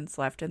remnants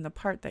left, and the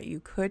part that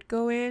you could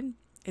go in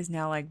is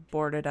now like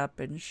boarded up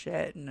and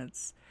shit, and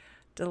it's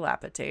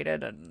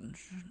dilapidated and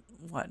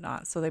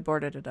whatnot. So they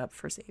boarded it up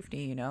for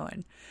safety,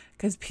 and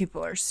because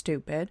people are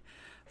stupid.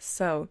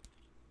 So,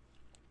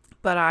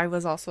 but I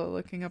was also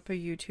looking up a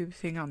YouTube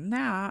thing on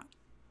that,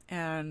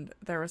 and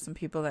there were some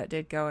people that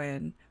did go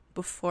in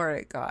before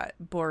it got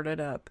boarded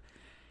up.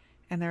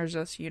 And there's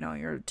just,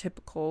 your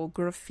typical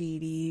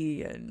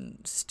graffiti and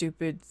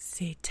stupid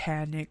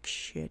satanic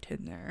shit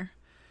in there.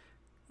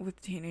 With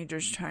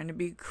teenagers trying to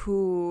be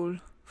cool.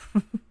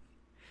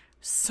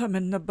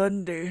 Summon the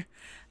Bundy.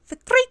 The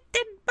great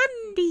Ted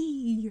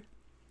Bundy!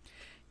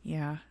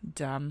 Yeah,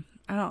 dumb.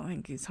 I don't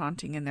think he's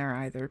haunting in there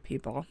either,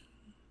 people.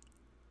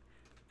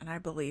 And I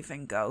believe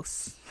in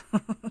ghosts.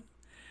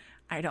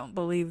 I don't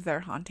believe they're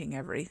haunting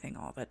everything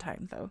all the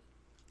time, though.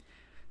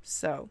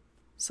 So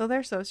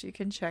there's those you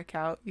can check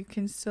out. You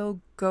can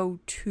still go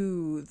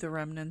to the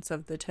remnants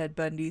of the Ted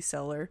Bundy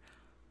cellar.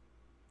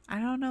 I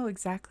don't know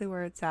exactly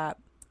where it's at.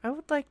 I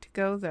would like to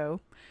go,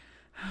 though,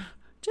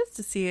 just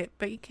to see it,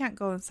 but you can't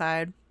go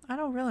inside. I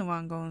don't really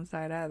want to go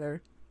inside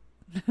either.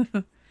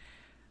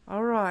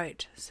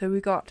 Alright, so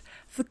we got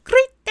the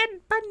Great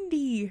Ted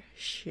Bundy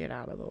shit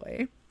out of the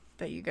way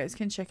that you guys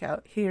can check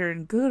out here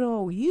in good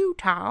old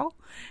Utah.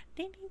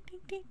 Ding, ding, ding,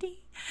 ding, ding.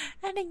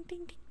 Ding,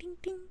 ding, ding, ding,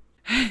 ding.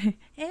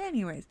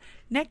 Anyways,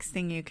 next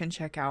thing you can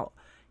check out,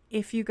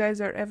 if you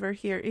guys are ever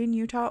here in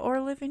Utah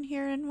or live in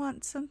here and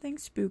want something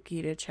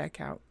spooky to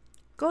check out,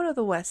 go to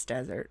the West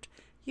Desert.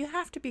 You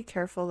have to be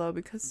careful though,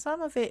 because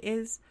some of it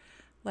is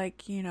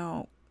like,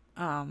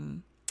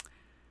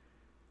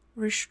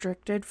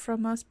 restricted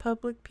from us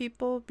public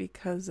people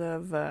because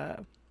of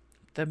the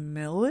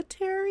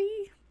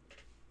military.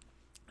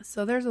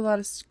 So there's a lot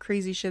of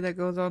crazy shit that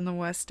goes on in the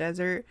West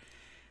Desert.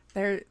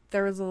 There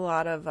was a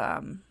lot of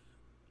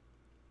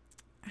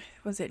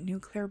was it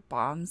nuclear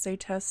bombs they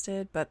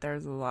tested, but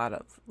there's a lot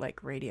of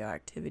like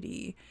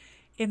radioactivity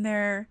in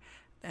there,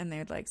 and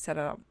they'd like set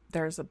up,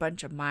 there's a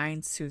bunch of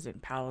mines. Susan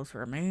Powell's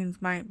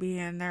remains might be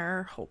in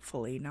there,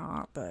 hopefully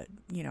not, but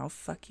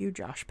fuck you,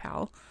 Josh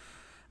Powell.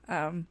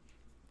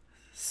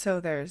 So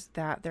there's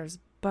that. There's a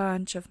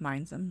bunch of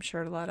mines. I'm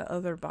sure a lot of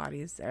other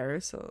bodies there,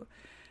 so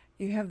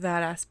you have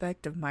that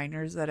aspect of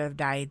miners that have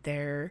died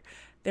there.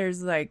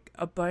 There's like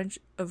a bunch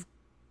of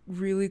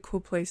really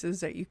cool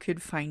places that you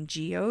could find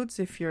geodes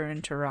if you're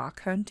into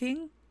rock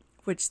hunting,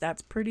 which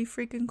that's pretty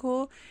freaking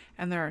cool.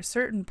 And there are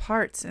certain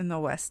parts in the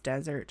West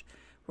Desert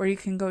where you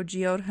can go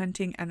geode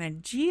hunting, and then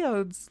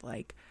geodes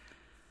like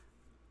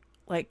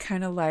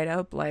kind of light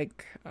up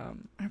like I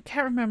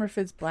can't remember if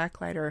it's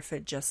blacklight or if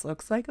it just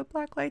looks like a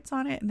blacklight's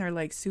on it, and they're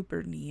like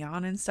super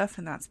neon and stuff,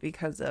 and that's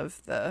because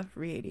of the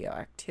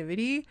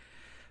radioactivity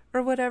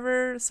or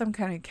whatever, some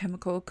kind of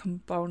chemical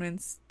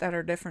components that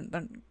are different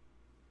than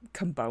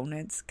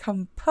components.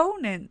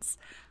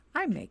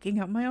 I'm making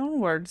up my own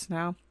words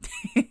now.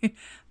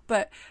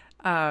 But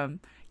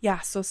yeah,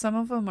 so some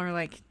of them are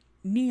like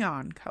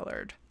neon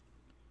colored,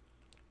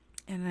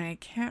 and I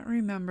can't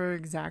remember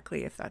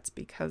exactly if that's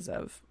because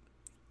of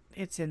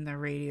it's in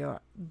the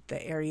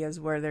areas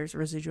where there's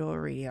residual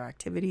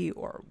radioactivity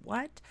or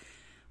what,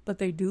 but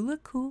they do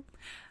look cool.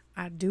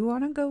 I do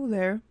want to go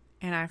there.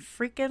 And I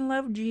freaking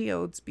love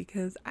geodes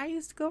because I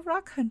used to go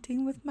rock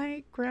hunting with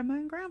my grandma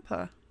and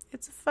grandpa.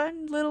 It's a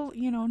fun little,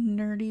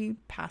 nerdy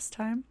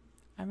pastime.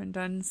 I haven't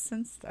done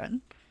since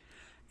then.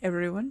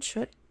 Everyone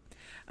should.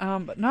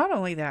 But not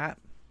only that.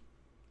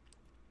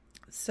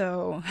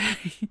 So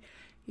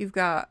you've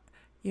got,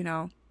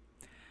 the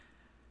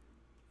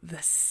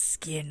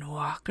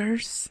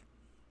skinwalkers.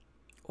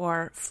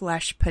 Or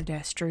flesh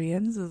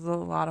pedestrians, as a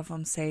lot of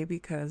them say,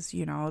 because,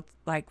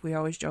 like we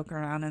always joke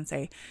around and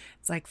say,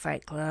 it's like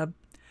Fight Club.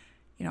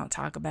 You don't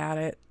talk about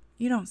it.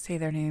 You don't say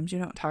their names. You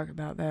don't talk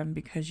about them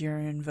because you're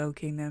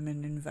invoking them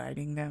and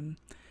inviting them.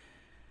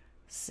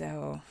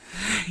 So,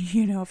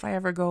 if I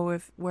ever go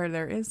with where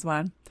there is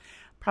one,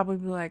 probably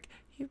be like,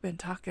 you've been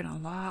talking a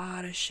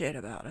lot of shit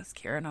about us,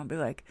 Karen. I'll be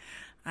like,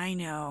 I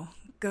know.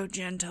 Go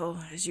gentle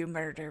as you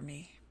murder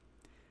me.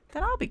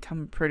 Then I'll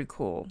become a pretty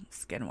cool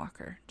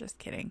skinwalker. Just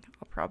kidding.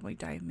 I'll probably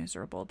die a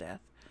miserable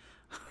death.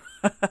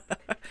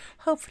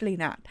 Hopefully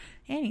not.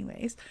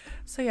 Anyways,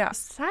 so yeah,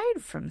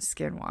 aside from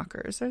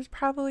skinwalkers, there's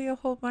probably a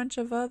whole bunch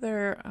of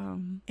other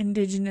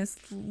indigenous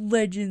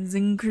legends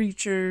and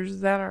creatures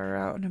that are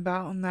out and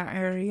about in that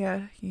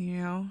area,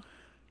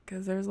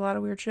 because there's a lot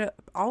of weird shit.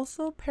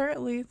 Also,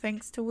 apparently,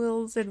 thanks to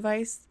Will's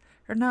advice,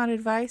 or not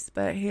advice,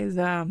 but his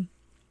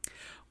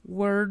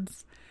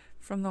words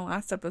from the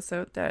last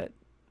episode, that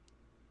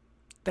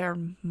there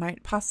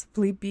might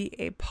possibly be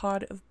a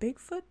pod of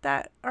Bigfoot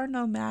that are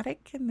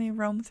nomadic and they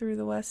roam through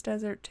the West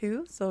Desert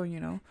too. So,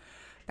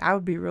 that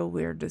would be real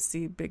weird to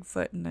see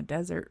Bigfoot in the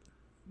desert.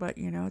 But,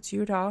 it's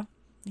Utah.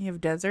 You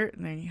have desert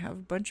and then you have a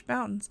bunch of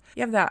mountains.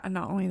 You have that, and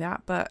not only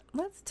that, but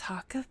let's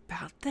talk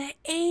about the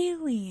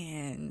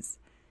aliens.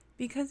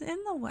 Because in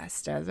the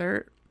West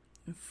Desert,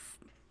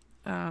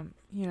 there's a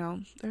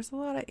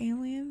lot of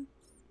alien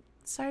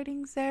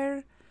sightings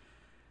there.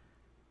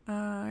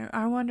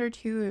 I wonder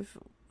too if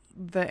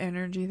the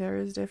energy there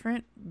is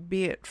different,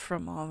 be it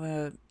from all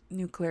the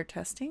nuclear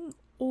testing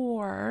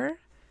or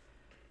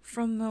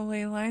from the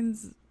ley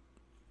lines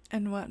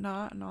and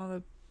whatnot, and all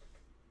the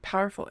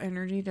powerful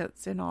energy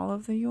that's in all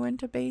of the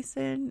Uinta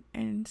Basin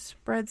and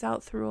spreads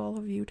out through all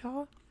of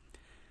Utah.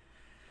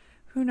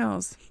 Who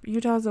knows?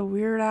 Utah's a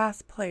weird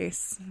ass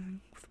place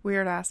with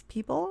weird ass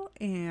people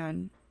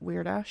and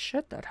weird ass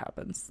shit that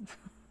happens.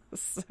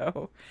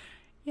 So,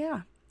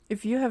 yeah.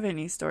 If you have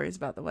any stories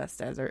about the West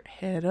Desert,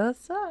 hit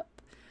us up.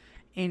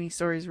 Any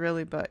stories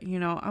really, but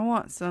I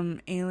want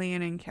some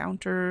alien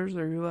encounters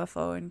or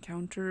UFO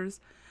encounters.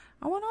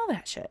 I want all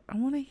that shit. I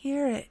want to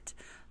hear it.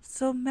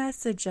 So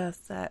message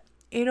us at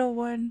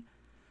 801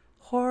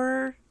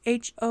 horror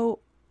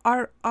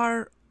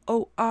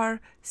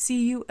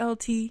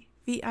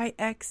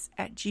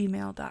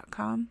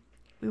HORRORCULTVIX@gmail.com.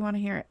 We want to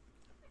hear it.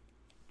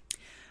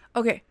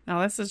 Okay,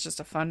 now this is just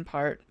a fun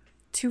part.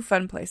 2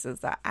 fun places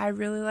that I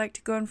really like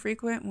to go and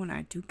frequent when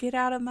I do get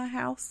out of my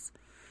house.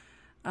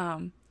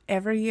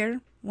 Every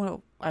year.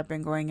 Well, I've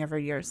been going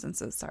every year since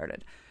it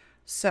started.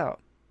 So,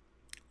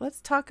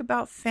 let's talk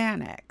about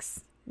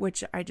FanX,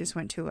 which I just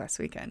went to last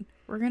weekend.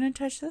 We're going to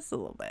touch this a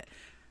little bit.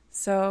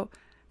 So,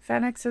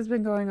 FanX has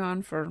been going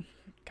on for,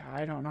 God,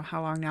 I don't know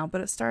how long now,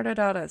 but it started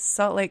out at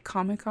Salt Lake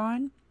Comic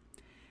Con.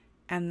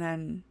 And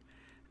then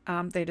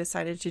they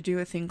decided to do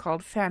a thing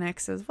called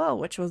FanX as well,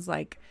 which was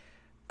like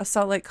a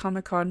Salt Lake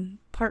Comic Con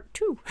Part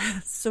 2.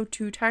 So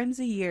 2 times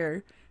a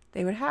year,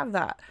 they would have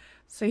that.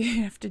 So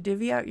you have to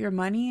divvy out your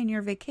money and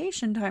your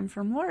vacation time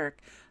from work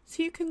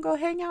so you can go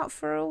hang out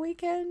for a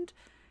weekend,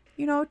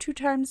 2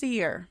 times a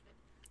year.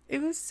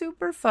 It was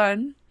super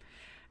fun.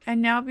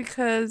 And now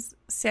because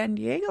San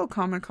Diego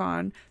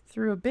Comic-Con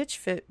threw a bitch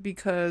fit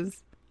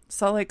because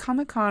Salt Lake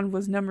Comic-Con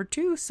was number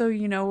 2, so,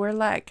 we're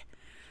like,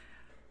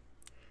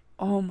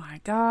 oh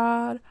my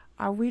God,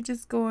 are we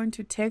just going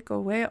to take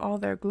away all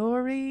their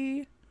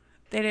glory?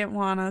 They didn't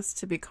want us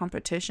to be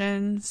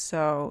competition,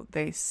 so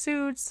they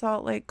sued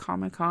Salt Lake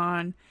Comic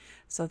Con,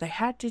 so they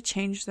had to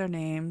change their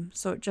name,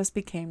 so it just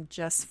became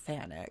just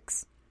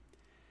FanX.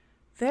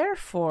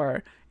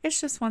 Therefore,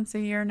 it's just once a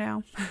year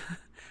now,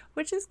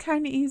 which is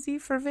kind of easy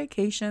for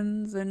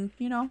vacations and,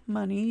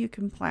 money. You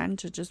can plan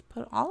to just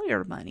put all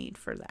your money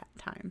for that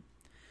time.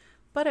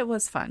 But it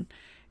was fun.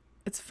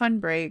 It's a fun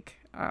break.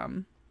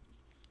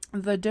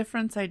 The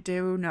difference I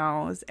do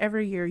know is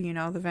every year,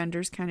 the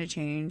vendors kind of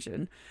change,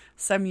 and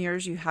some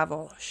years you have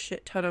a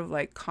shit ton of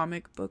like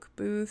comic book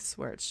booths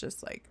where it's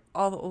just like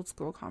all the old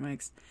school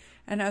comics,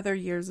 and other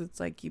years it's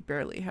like you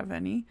barely have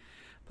any.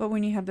 But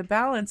when you have the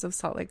balance of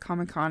Salt Lake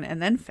Comic Con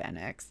and then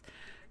FanX,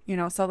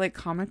 Salt Lake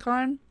Comic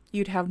Con,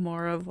 you'd have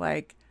more of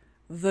like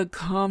the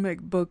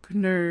comic book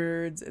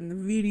nerds and the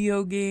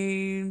video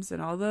games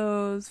and all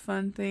those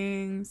fun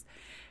things.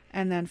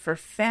 And then for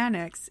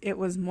FanX, it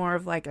was more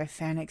of like a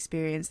fan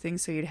experience thing.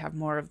 So you'd have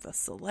more of the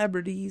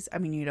celebrities. I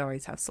mean, you'd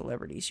always have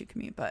celebrities you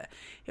can meet, but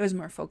it was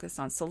more focused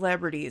on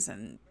celebrities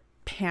and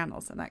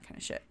panels and that kind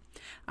of shit.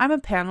 I'm a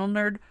panel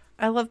nerd.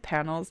 I love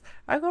panels.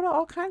 I go to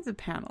all kinds of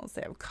panels.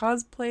 They have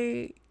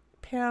cosplay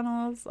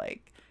panels,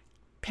 like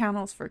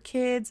panels for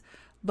kids,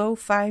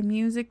 lo-fi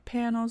music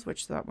panels,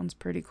 which that one's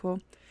pretty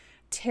cool.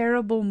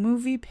 Terrible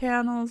movie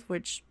panels,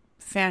 which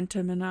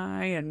Phantom and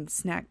I and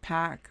Snack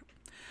Pack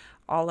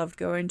all loved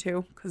going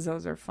to because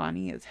those are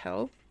funny as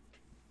hell.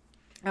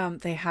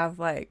 They have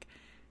like,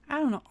 I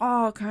don't know,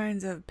 all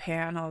kinds of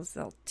panels.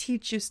 They'll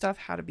teach you stuff,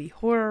 how to be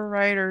horror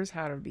writers,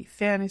 how to be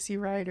fantasy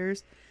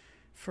writers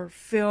for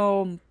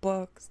film,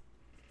 books,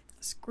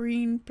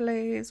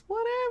 screenplays,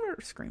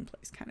 whatever.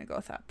 Screenplays kind of go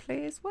with that.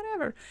 Plays,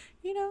 whatever.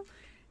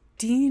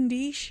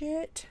 D&D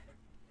shit.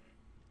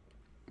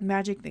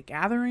 Magic the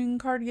Gathering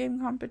card game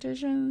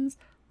competitions.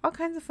 all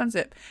kinds of fun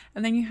stuff.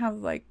 And then you have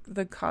like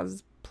the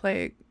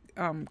cosplay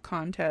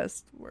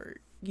contest where,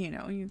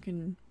 you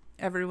can,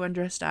 everyone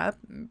dressed up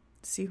and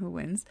see who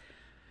wins.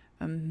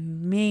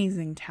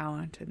 Amazing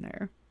talent in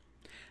there.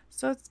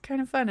 So it's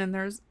kind of fun. And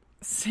there's,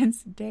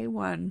 since day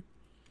one,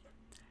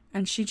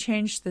 and she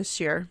changed this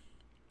year.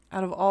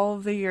 Out of all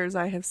of the years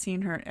I have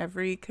seen her at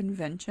every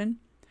convention,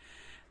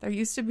 there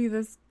used to be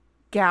this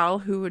gal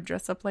who would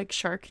dress up like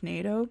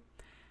Sharknado.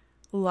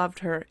 Loved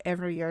her.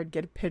 Every year I'd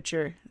get a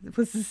picture. It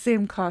was the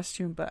same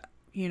costume, but,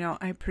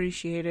 I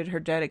appreciated her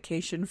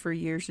dedication for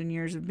years and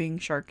years of being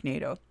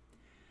Sharknado.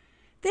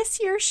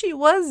 This year she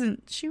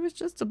wasn't. She was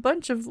just a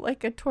bunch of,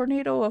 like, a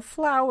tornado of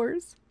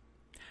flowers.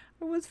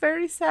 I was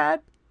very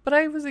sad, but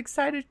I was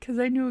excited because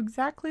I knew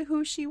exactly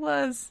who she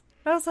was.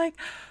 I was like,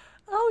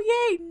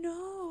 oh, yay,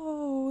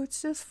 no,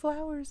 it's just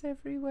flowers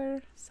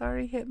everywhere.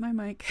 Sorry, hit my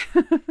mic.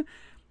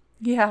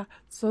 Yeah,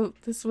 so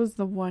this was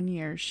the one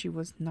year she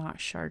was not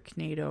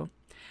Sharknado.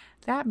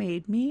 That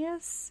made me a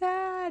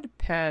sad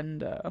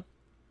panda.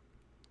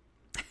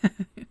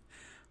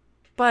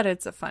 But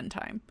it's a fun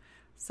time.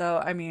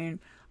 So, I mean,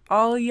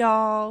 all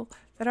y'all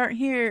that aren't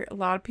here, a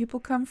lot of people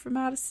come from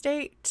out of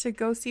state to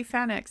go see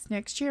FanX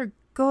next year.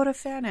 Go to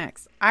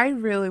FanX. I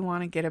really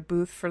want to get a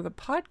booth for the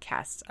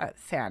podcast at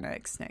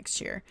FanX next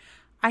year.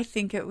 I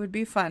think it would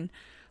be fun.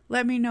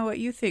 Let me know what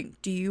you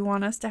think. Do you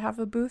want us to have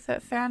a booth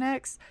at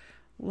FanX?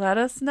 Let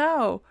us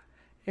know.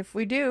 If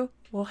we do,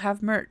 we'll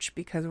have merch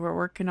because we're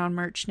working on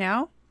merch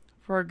now.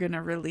 We're going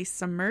to release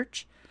some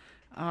merch.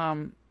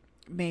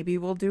 Maybe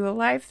we'll do a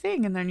live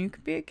thing and then you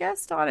could be a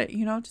guest on it.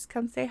 Just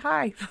come say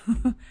hi.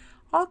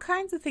 All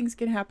kinds of things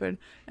can happen.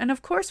 And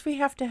of course we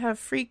have to have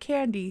free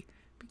candy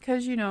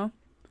because,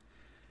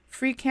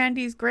 free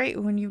candy is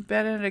great when you've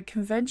been at a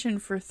convention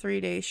for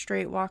 3 days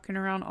straight, walking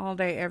around all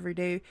day, every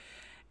day.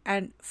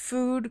 And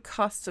food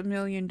costs $1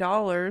 million.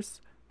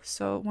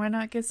 So why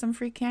not get some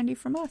free candy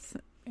from us?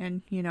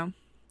 And,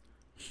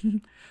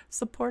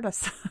 support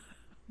us.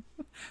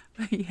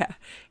 But yeah,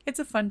 it's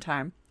a fun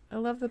time. I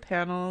love the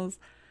panels.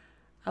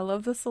 I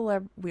love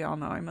the we all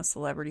know I'm a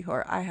celebrity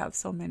whore. I have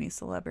so many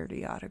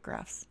celebrity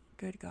autographs.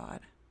 Good God.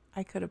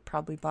 I could have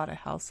probably bought a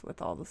house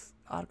with all the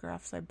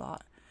autographs I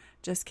bought.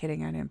 Just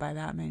kidding. I didn't buy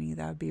that many.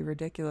 That would be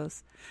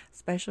ridiculous.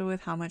 Especially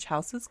with how much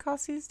houses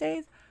cost these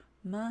days.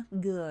 My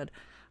God.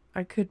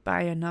 I could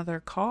buy another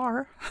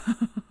car.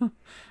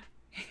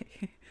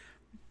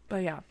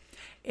 But yeah,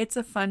 it's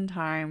a fun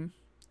time.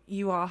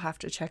 You all have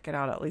to check it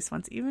out at least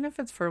once, even if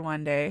it's for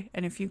one day.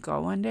 And if you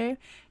go one day,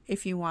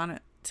 if you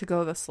want to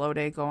go the slow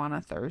day, go on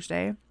a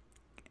Thursday.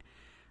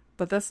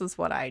 But this is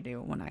what I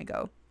do when I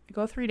go. I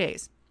go 3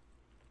 days.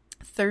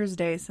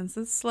 Thursday, since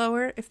it's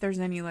slower, if there's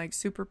any like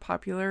super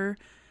popular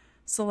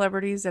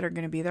celebrities that are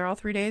going to be there all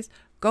 3 days,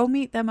 go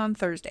meet them on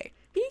Thursday.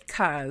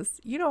 Because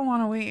you don't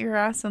want to wait your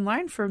ass in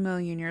line for a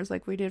million years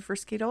like we did for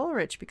Skeet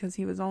Ulrich because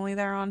he was only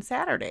there on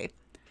Saturday.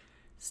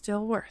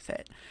 Still worth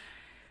it.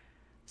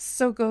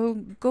 So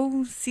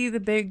go see the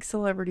big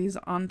celebrities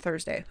on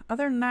Thursday.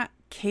 Other than that,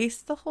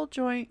 case the whole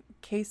joint,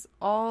 case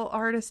all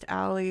Artist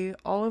Alley,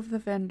 all of the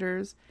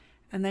vendors,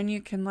 and then you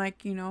can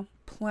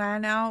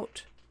plan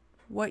out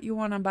what you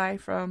want to buy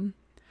from,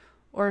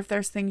 or if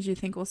there's things you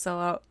think will sell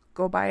out,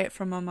 go buy it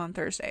from them on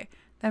Thursday.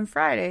 Then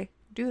Friday,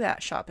 do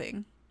that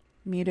shopping.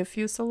 Meet a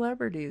few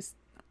celebrities,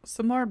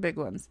 some more big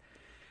ones.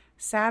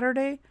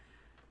 Saturday,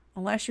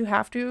 unless you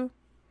have to,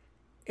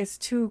 it's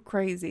too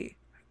crazy.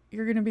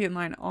 You're going to be in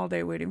line all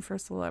day waiting for a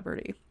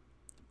celebrity.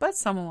 But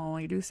some will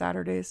only do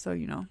Saturdays, so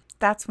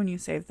that's when you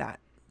save that.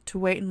 To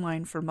wait in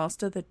line for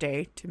most of the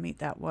day to meet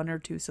that one or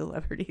two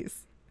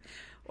celebrities.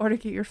 Or to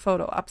get your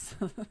photo ops.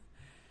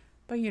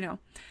 But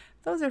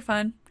those are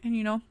fun.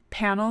 And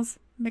panels.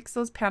 Mix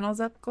those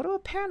panels up. Go to a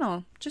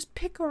panel. Just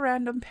pick a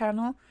random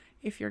panel.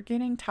 If you're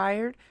getting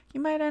tired,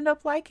 you might end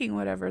up liking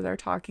whatever they're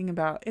talking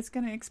about. It's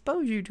going to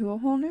expose you to a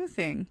whole new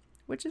thing,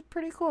 which is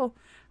pretty cool.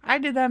 I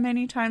did that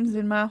many times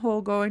in my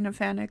whole going to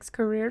FanX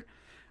career.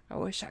 I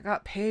wish I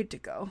got paid to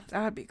go.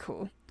 That'd be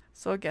cool.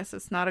 So I guess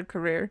it's not a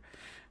career.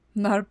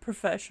 I'm not a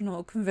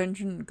professional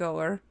convention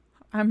goer.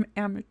 I'm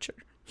amateur.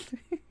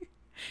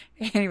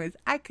 Anyways,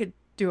 I could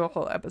do a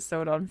whole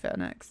episode on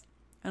FanX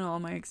and all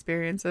my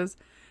experiences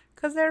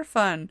because they're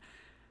fun.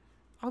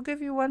 I'll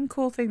give you one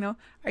cool thing though.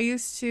 I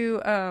used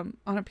to,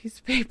 on a piece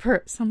of paper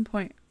at some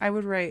point, I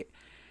would write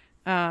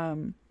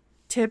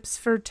tips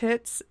for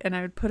tits and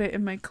I would put it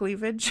in my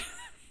cleavage.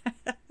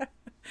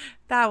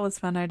 That was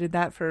fun. I did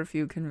that for a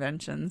few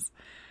conventions.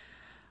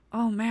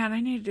 Oh man,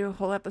 I need to do a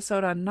whole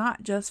episode on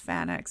not just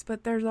FanX,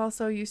 but there's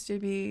also used to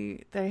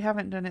be, they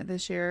haven't done it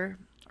this year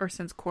or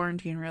since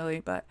quarantine really,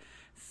 but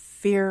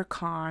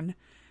FearCon.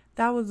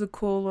 That was a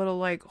cool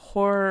little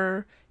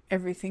horror,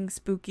 everything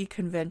spooky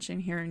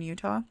convention here in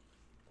Utah.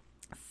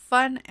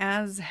 Fun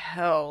as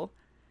hell.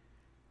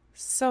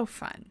 So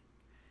fun.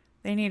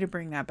 They need to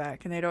bring that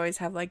back. And they'd always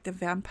have the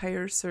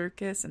vampire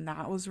circus, and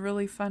that was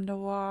really fun to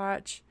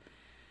watch.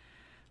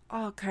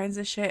 All kinds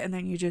of shit. And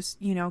then you just,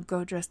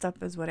 go dressed up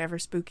as whatever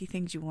spooky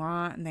things you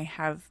want. And they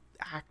have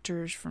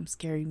actors from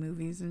scary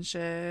movies and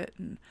shit.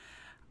 And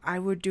I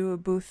would do a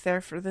booth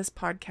there for this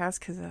podcast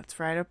because that's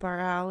right up our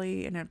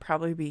alley and it'd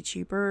probably be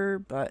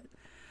cheaper, but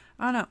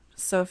I don't know.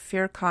 So if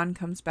FearCon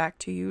comes back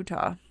to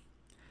Utah,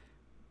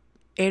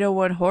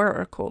 801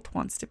 Horror Cult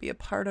wants to be a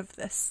part of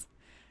this.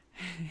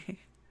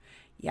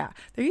 Yeah,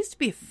 there used to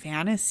be a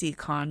Fantasy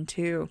Con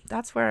too.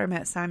 That's where I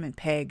met Simon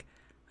Pegg.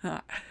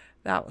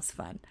 That was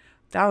fun.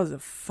 That was a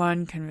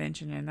fun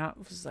convention, and that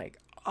was like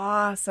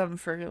awesome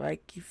for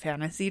like you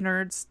fantasy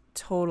nerds.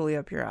 Totally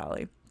up your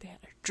alley. They had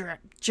a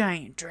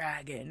giant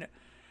dragon,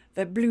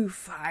 the blue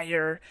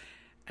fire,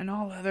 and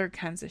all other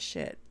kinds of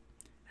shit.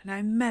 And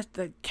I met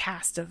the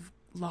cast of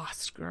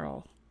Lost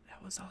Girl.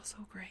 That was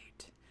also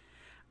great.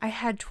 I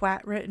had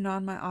twat written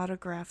on my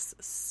autographs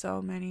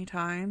so many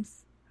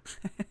times.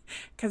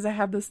 Because I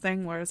have this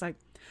thing where it's like,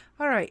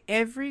 all right,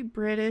 every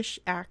British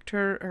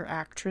actor or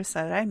actress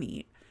that I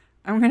meet,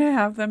 I'm going to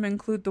have them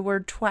include the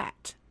word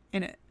twat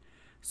in it.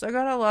 So I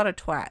got a lot of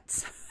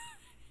twats.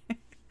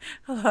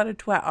 A lot of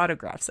twat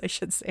autographs, I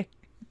should say.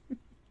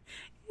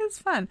 It's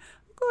fun.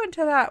 We'll go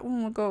into that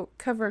when we'll go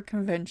cover a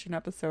convention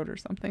episode or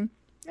something.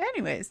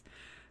 Anyways,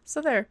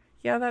 so there.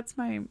 Yeah, that's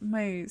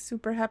my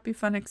super happy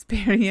fun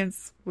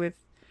experience with,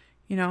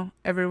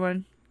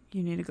 everyone.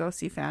 You need to go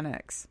see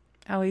FanX.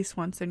 At least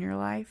once in your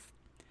life.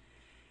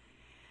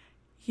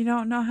 You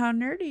don't know how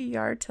nerdy you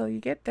are till you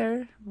get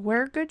there.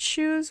 Wear good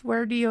shoes,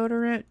 wear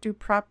deodorant, do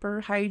proper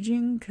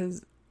hygiene,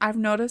 because I've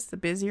noticed the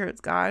busier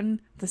it's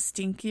gotten, the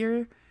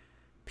stinkier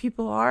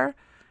people are.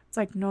 It's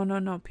like,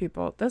 no,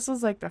 people. This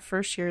was like the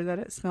first year that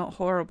it smelled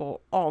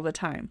horrible all the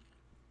time.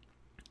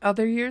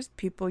 Other years,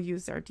 people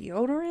use their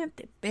deodorant,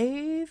 they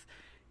bathe,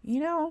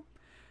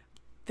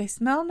 they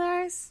smell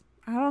nice.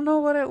 I don't know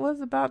what it was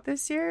about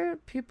this year.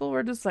 People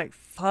were just like,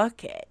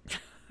 fuck it.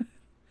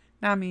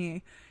 Not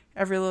me.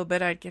 Every little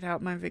bit I'd get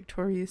out my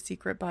Victoria's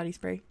Secret body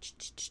spray.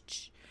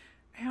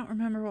 I don't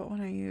remember what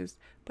one I used,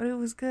 but it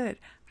was good.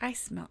 I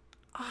smelled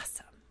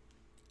awesome.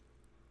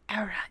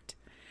 All right.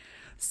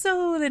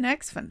 So the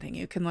next fun thing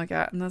you can look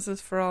at, and this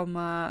is for all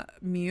my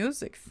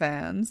music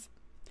fans,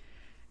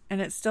 and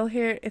it's still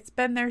here. It's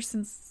been there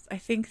since, I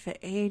think, the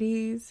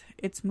 80s.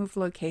 It's moved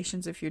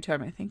locations a few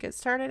times. I think it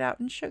started out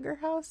in Sugar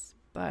House.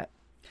 But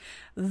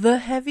the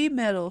Heavy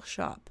Metal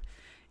Shop.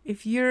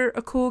 If you're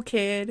a cool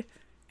kid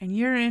and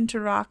you're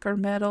into rock or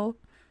metal,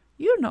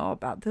 you know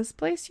about this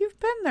place. You've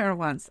been there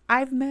once.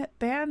 I've met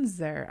bands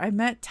there. I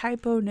met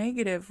Typo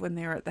Negative when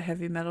they were at the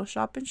Heavy Metal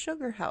Shop in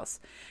Sugar House.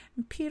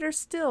 And Peter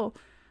Still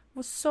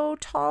was so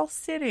tall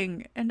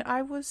sitting, and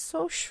I was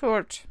so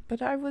short,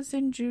 but I was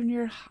in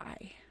junior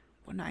high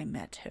when I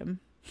met him.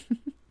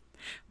 But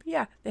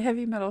yeah, the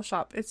Heavy Metal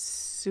Shop. It's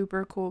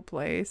super cool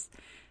place.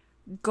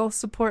 Go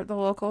support the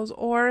locals,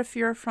 or if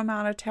you're from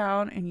out of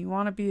town and you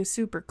want to be a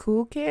super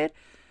cool kid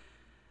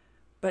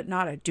but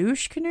not a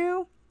douche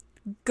canoe,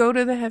 go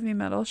to the Heavy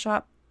Metal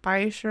Shop, buy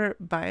a shirt,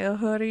 buy a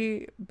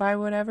hoodie, buy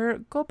whatever,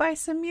 go buy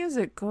some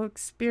music, go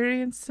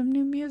experience some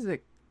new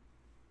music.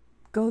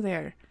 Go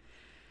there.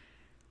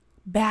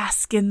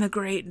 Bask in the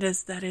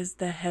greatness that is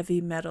the Heavy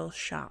Metal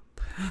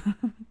Shop.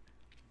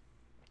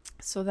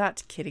 So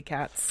that's kitty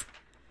cats.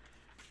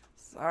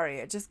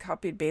 Sorry, I just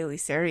copied Bailey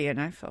Sari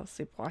and I fell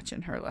asleep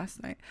watching her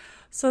last night.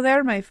 So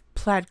they're my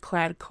plaid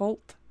clad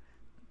cult.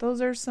 Those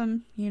are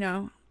some,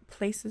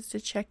 places to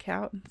check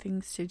out and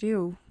things to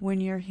do when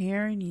you're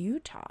here in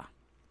Utah.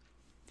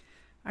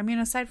 I mean,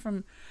 aside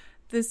from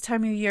this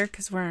time of year,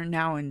 because we're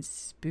now in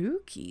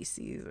spooky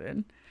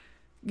season,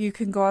 you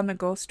can go on the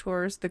ghost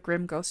tours, the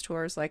Grim Ghost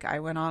tours, like I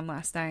went on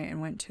last night and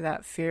went to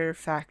that Fear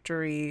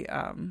Factory,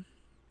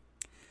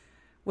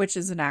 which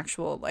is an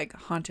actual, like,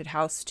 haunted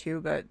house too,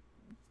 but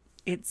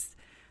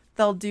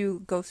they'll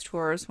do ghost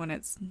tours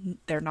when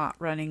they're not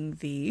running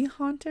the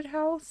haunted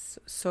house.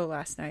 So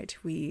last night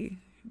we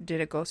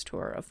did a ghost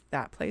tour of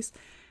that place,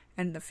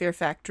 and the Fear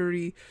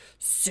Factory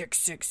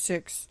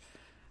 666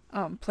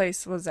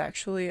 place was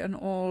actually an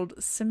old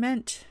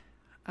cement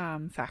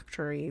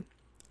factory.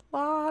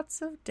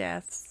 Lots of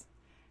deaths.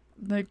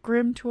 The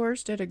Grim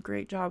Tours did a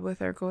great job with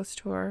their ghost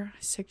tour.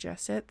 I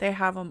suggest it. They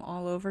have them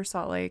all over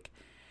Salt Lake.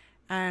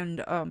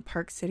 And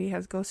Park City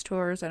has ghost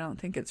tours. I don't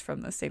think it's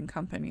from the same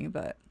company,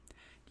 but,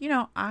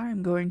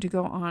 I'm going to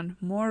go on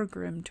more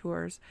Grim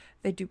tours.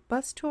 They do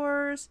bus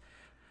tours,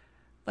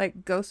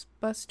 like ghost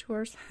bus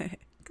tours.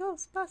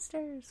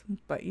 Ghostbusters.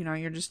 But,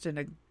 you're just in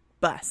a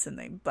bus and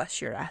they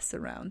bus your ass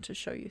around to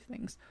show you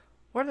things.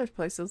 Or there's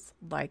places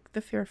like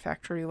the Fear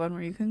Factory one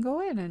where you can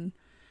go in and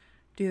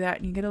do that.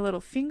 And you get a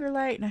little finger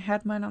light. And I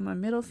had mine on my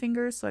middle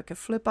finger so I could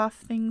flip off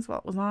things while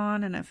it was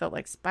on. And I felt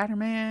like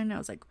Spider-Man. I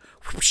was like,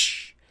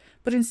 whoosh.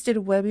 But instead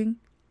of webbing,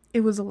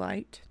 it was a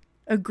light.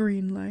 A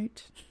green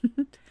light.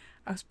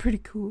 I was pretty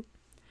cool.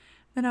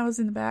 Then I was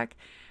in the back,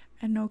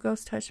 and no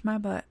ghost touched my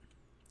butt.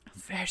 I'm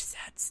very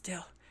sad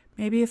still.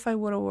 Maybe if I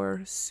would have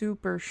wore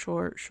super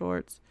short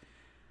shorts,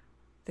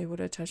 they would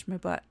have touched my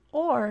butt.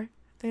 Or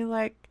they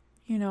like,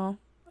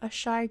 a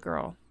shy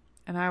girl.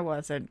 And I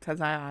wasn't,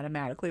 because I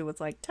automatically was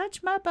like,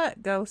 touch my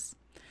butt, ghost.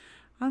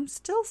 I'm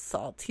still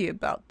salty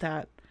about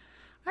that.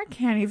 I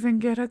can't even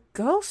get a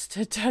ghost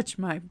to touch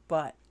my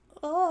butt.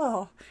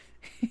 Oh,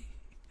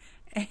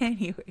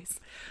 Anyways,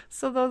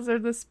 so those are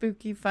the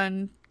spooky,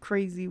 fun,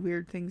 crazy,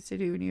 weird things to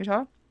do in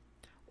Utah.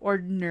 Or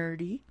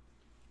nerdy,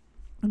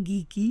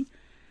 geeky.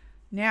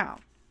 Now,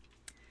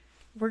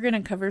 we're going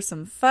to cover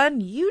some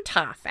fun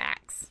Utah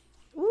facts.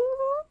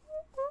 Ooh,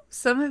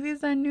 some of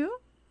these I knew,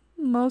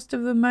 most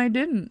of them I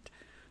didn't.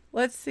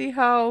 Let's see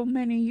how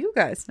many you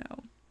guys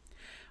know.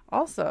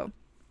 Also,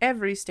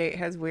 every state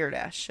has weird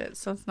ass shit,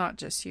 so it's not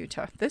just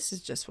Utah. This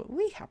is just what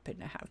we happen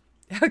to have.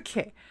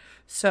 Okay,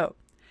 so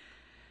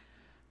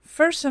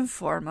first and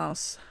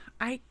foremost,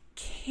 I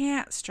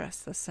can't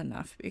stress this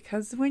enough,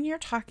 because when you're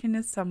talking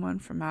to someone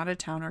from out of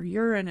town or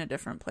you're in a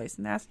different place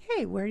and they ask,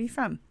 hey, where are you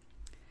from?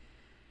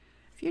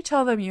 If you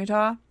tell them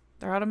Utah,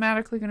 they're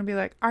automatically going to be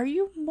like, are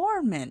you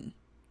Mormon?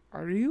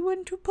 Are you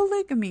into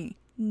polygamy?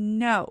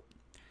 No.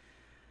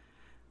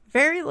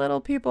 Very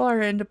little people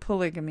are into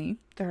polygamy.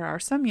 There are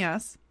some,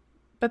 yes,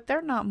 but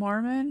they're not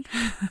Mormon.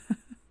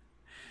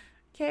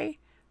 Okay?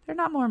 They're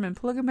not Mormon.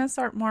 Polygamists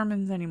aren't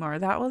Mormons anymore.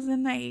 That was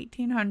in the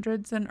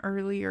 1800s and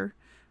earlier.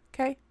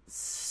 Okay?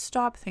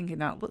 Stop thinking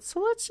that. So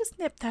let's just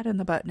nip that in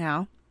the butt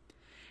now.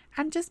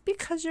 And just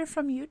because you're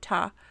from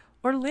Utah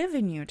or live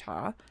in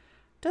Utah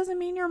doesn't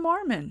mean you're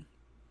Mormon.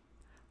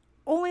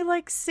 Only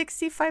like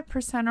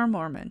 65% are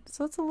Mormon.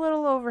 So it's a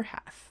little over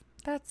half.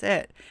 That's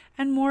it.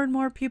 And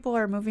more people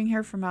are moving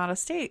here from out of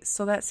state.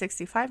 So that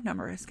 65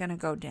 number is going to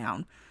go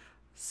down.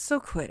 So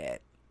quit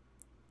it.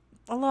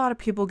 A lot of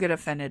people get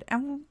offended.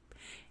 And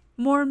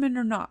Mormon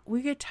or not,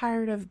 we get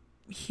tired of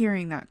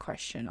hearing that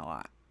question a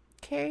lot.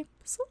 Okay?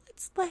 So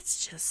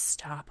let's just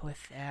stop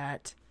with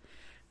that.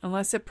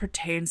 Unless it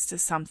pertains to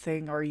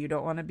something or you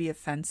don't want to be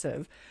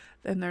offensive,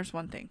 then there's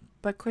one thing.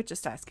 But quit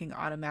just asking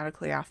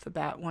automatically off the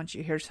bat once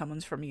you hear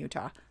someone's from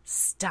Utah.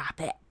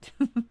 Stop it.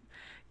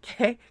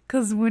 Okay?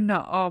 Because we're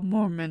not all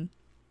Mormon.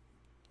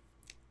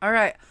 All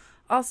right.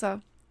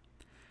 Also,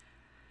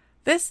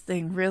 this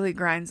thing really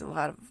grinds a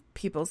lot of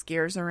people's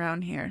gears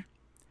around here.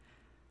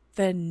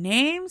 The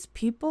names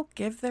people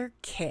give their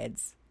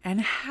kids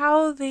and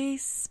how they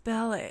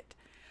spell it.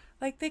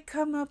 Like, they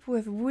come up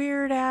with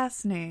weird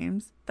ass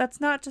names. That's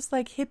not just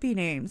like hippie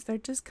names. They're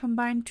just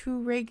combined two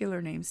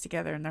regular names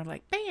together and they're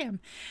like,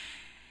 bam.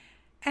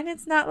 And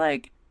it's not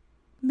like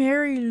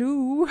Mary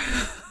Lou.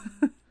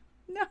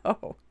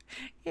 No,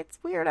 it's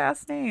weird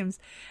ass names.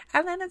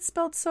 And then it's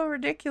spelled so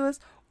ridiculous.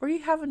 Or you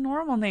have a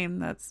normal name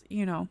that's,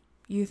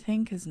 you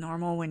think is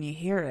normal when you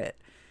hear it.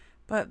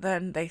 But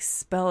then they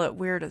spell it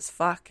weird as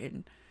fuck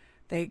and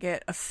they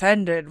get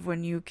offended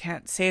when you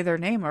can't say their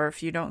name or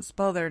if you don't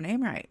spell their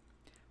name right.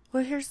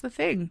 Well, here's the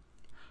thing.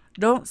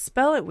 Don't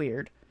spell it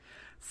weird.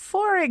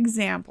 For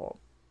example,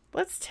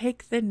 let's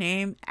take the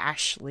name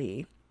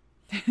Ashley.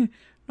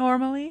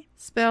 Normally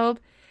spelled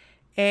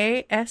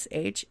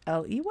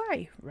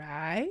Ashley,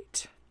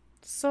 right?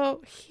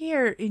 So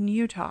here in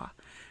Utah,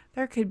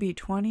 there could be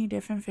 20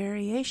 different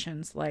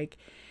variations like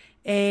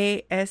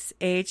Ashleigh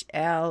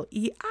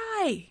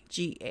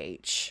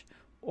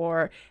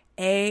or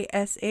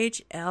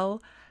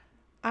ASHLIE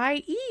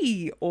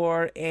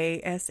or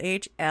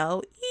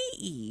ASHLEE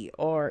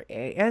or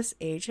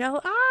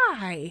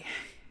ASHLI,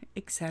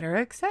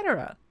 etc.,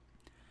 etc.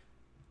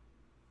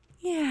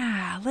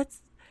 Yeah,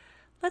 let's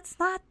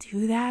not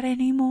do that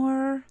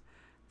anymore.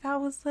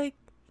 That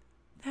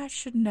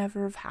should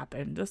never have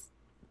happened. Just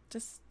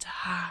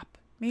stop.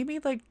 Maybe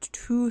like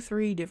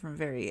 2-3 different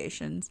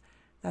variations.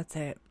 That's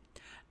it.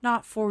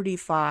 Not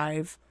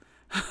 45.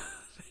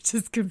 It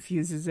just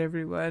confuses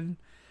everyone.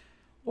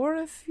 Or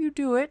if you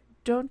do it,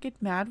 don't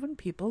get mad when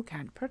people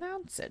can't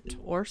pronounce it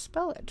or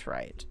spell it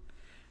right.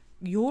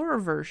 Your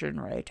version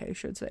right, I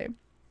should say.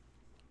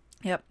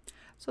 Yep.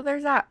 So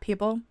there's that,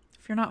 people.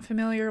 If you're not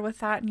familiar with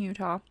that in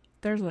Utah,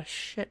 there's a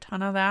shit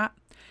ton of that.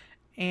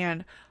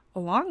 And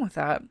along with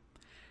that,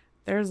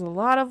 there's a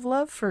lot of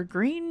love for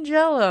green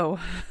Jell-O.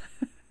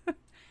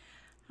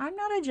 I'm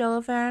not a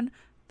Jell-O fan.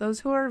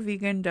 Those who are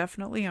vegan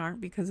definitely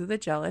aren't because of the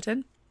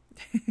gelatin.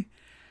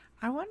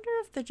 I wonder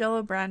if the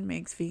Jell-O brand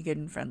makes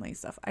vegan-friendly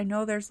stuff. I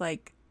know there's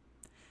like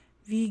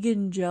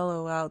vegan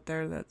Jell-O out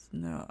there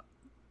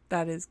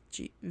that is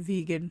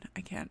vegan.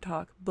 I can't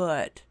talk,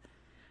 but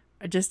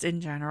just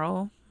in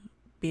general,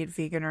 be it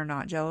vegan or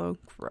not Jell-O,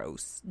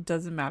 gross.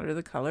 Doesn't matter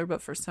the color,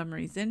 but for some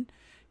reason,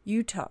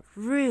 Utah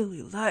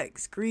really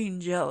likes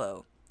green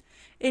Jell-O.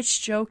 It's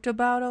joked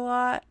about a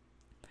lot.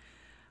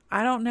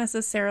 I don't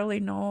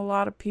necessarily know a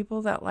lot of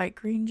people that like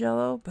green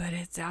Jell-O, but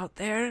it's out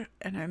there,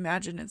 and I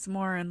imagine it's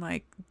more in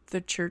like the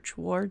church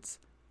wards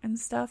and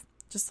stuff,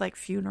 just like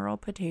funeral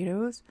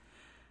potatoes.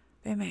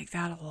 They make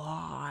that a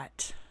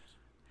lot.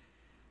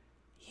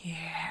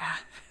 Yeah.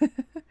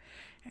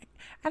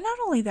 And not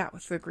only that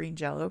with the green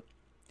Jell-O,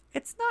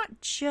 it's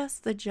not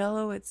just the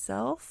Jell-O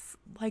itself,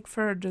 like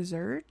for a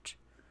dessert.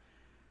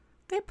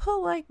 They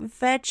put like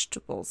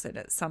vegetables in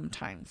it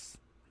sometimes.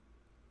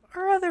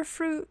 Or other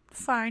fruit,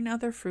 fine,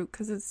 other fruit,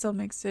 because it still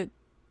makes it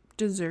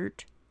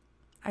dessert,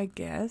 I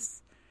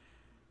guess.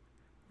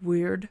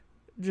 Weird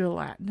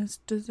gelatinous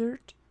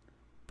dessert.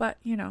 But,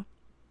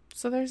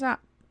 so there's that.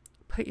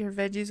 put your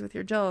veggies with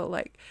your Jell-O.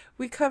 Like,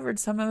 we covered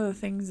some of the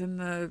things in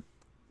the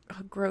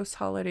gross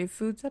holiday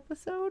foods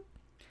episode.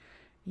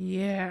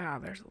 Yeah,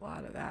 there's a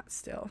lot of that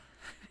still.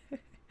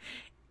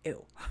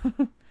 Ew.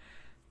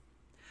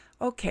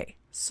 Okay,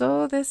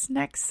 so this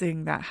next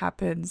thing that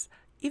happens,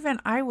 even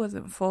I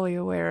wasn't fully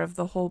aware of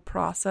the whole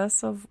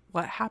process of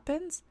what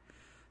happens.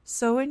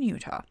 So in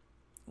Utah,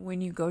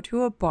 when you go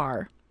to a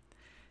bar,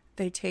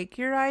 they take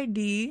your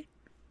ID,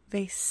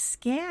 they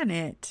scan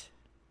it,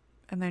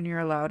 and then you're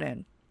allowed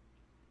in.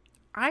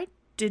 I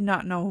did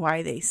not know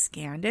why they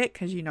scanned it,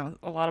 because, you know,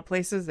 a lot of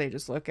places they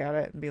just look at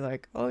it and be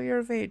like, oh, you're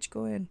of age,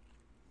 go in.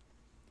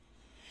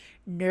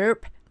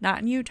 Nope, not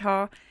in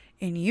Utah.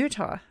 In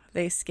Utah,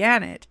 they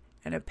scan it,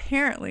 and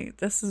apparently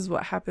this is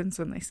what happens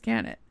when they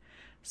scan it.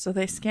 So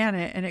they scan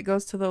it, and it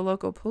goes to the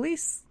local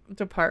police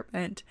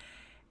department,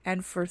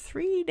 and for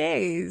 3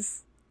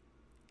 days,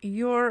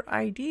 your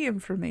ID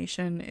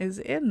information is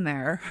in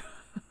there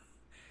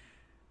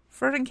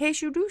for in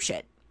case you do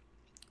shit.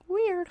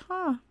 Weird,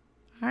 huh?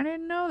 I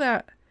didn't know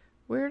that.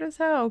 Weird as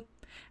hell.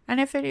 And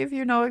if any of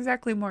you know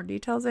exactly more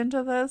details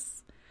into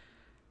this,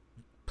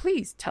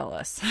 please tell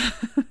us.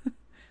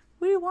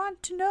 We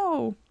want to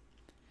know.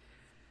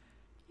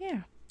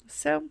 Yeah.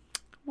 So,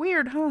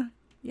 weird, huh?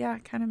 Yeah,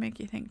 kind of make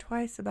you think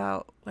twice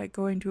about, like,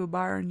 going to a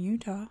bar in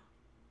Utah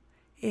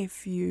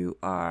if you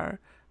are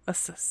a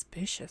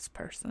suspicious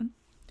person.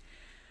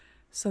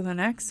 So the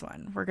next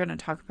one we're going to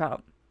talk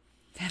about,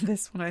 and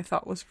this one I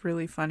thought was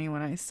really funny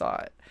when I saw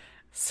it.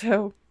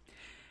 So,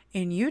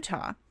 in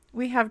Utah,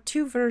 we have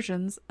 2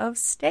 versions of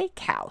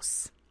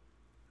steakhouse.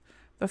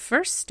 The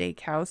first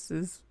steakhouse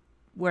is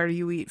where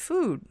you eat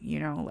food, you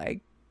know,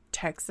 like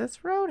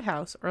Texas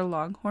Roadhouse or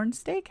Longhorn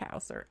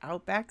Steakhouse or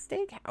Outback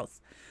Steakhouse.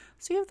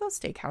 So you have those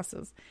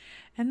steakhouses.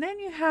 And then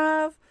you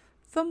have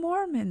the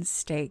Mormon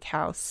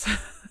Steakhouse,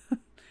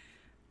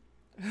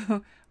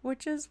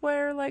 which is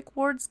where, like,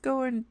 wards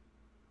go and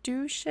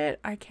do shit.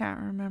 I can't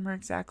remember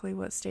exactly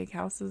what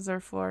steakhouses are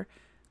for,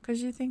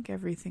 because you think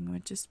everything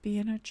would just be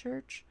in a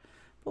church.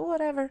 But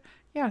whatever.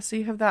 Yeah, so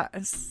you have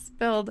that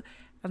spelled,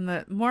 and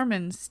the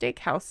Mormon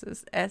Steakhouse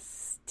is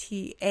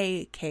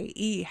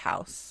Stake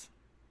house.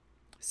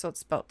 So it's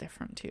spelled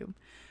different too.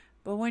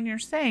 But when you're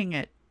saying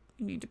it,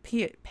 you need to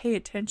pay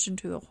attention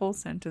to the whole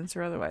sentence,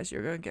 or otherwise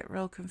you're going to get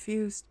real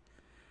confused.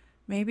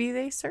 Maybe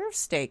they serve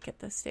steak at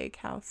the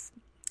steakhouse.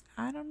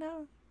 I don't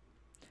know.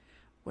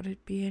 Would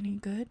it be any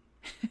good?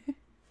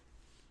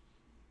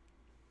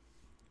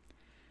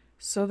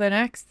 So the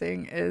next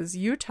thing is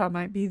Utah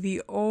might be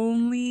the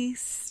only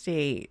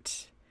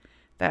state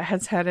that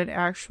has had an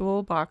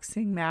actual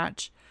boxing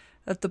match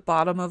at the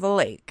bottom of a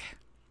lake.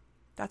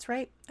 That's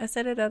right. I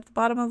said it, at the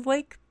bottom of a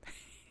lake.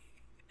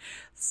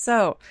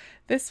 So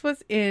this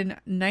was in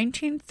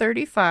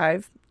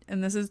 1935,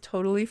 and this is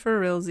totally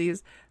for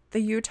realsies.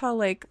 The Utah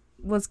lake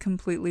was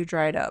completely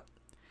dried up.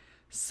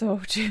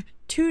 So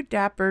 2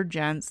 dapper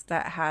gents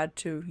that had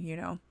to, you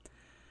know,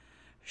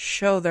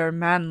 show their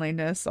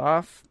manliness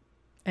off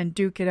and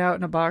duke it out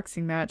in a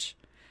boxing match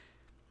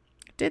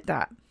did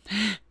that.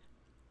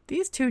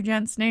 These 2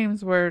 gents'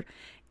 names were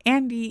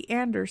Andy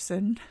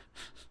Anderson,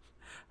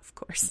 of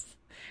course,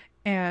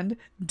 and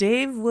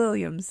Dave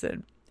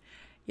Williamson.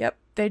 Yep,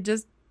 they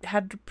just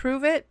had to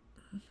prove it,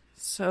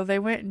 so they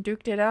went and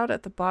duked it out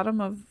at the bottom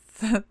of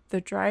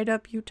the dried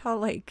up Utah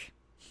lake.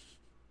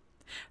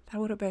 That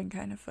would have been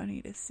kind of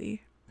funny to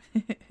see.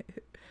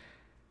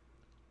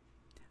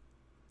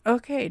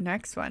 Okay,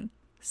 next one.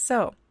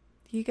 So,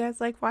 you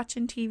guys like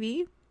watching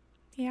TV?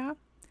 Yeah?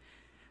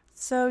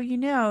 So, you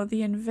know,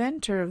 the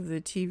inventor of the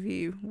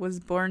TV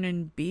was born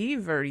in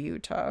Beaver,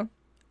 Utah.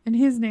 And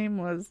his name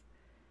was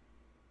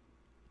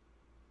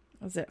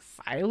it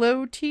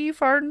Philo T.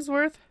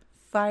 Farnsworth?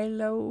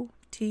 Philo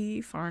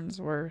T.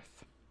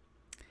 Farnsworth.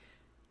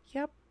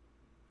 Yep.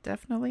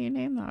 Definitely a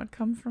name that would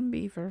come from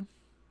Beaver.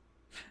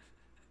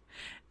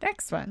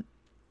 Next one.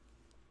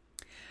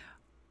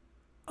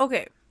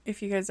 Okay,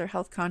 if you guys are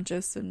health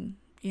conscious and,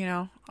 you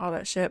know, all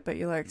that shit, but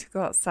you like to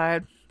go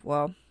outside,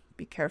 well,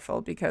 be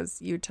careful,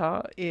 because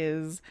Utah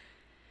is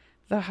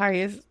the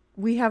highest,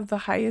 we have the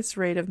highest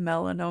rate of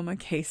melanoma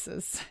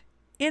cases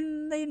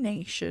in the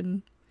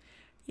nation.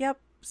 Yep,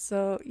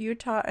 so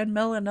Utah and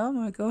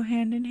melanoma go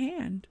hand in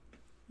hand.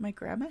 My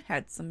grandma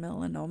had some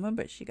melanoma,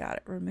 but she got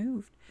it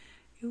removed.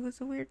 It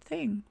was a weird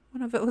thing.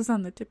 One of it was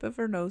on the tip of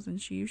her nose,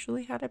 and she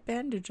usually had a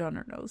bandage on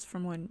her nose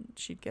from when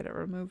she'd get it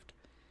removed.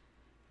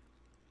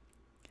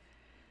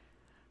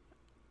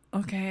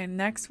 Okay,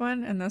 next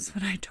one, and this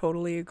one I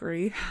totally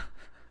agree.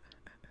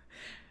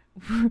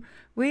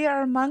 We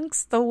are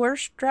amongst the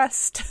worst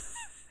dressed.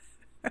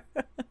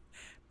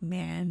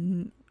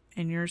 Men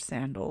in your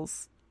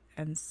sandals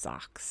and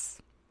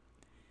socks.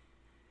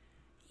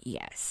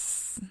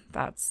 Yes,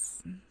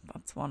 that's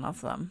one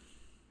of them.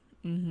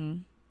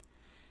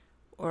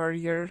 Or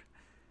your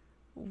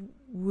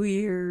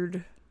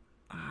weird,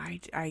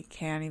 I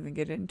can't even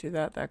get into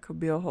that. That could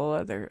be a whole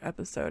other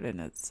episode in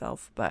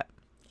itself. But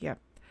yeah,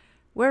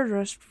 we're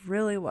dressed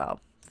really well.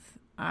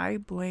 I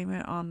blame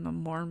it on the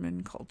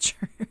Mormon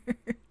culture.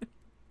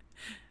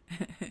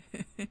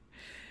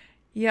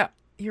 Yeah,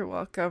 you're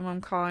welcome.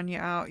 I'm calling you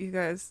out. You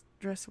guys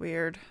dress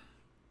weird.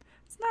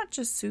 It's not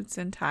just suits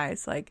and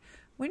ties. Like,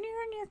 when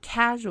you're in your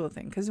casual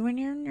thing, because when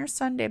you're in your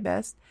Sunday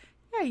best,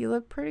 yeah, you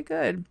look pretty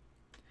good.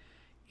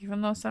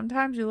 Even though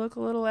sometimes you look a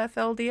little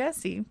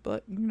FLDSy,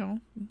 but,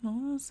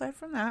 aside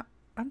from that,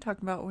 I'm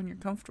talking about when you're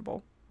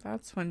comfortable.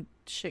 That's when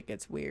shit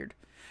gets weird.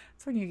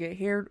 That's when you get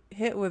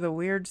hit with a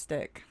weird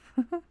stick.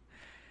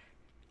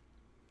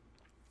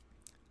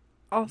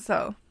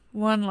 Also,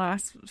 one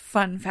last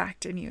fun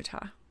fact in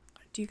Utah.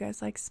 Do you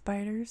guys like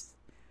spiders?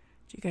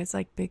 Do you guys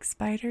like big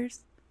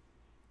spiders?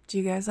 Do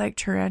you guys like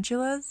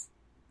tarantulas?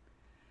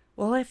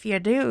 Well, if you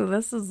do,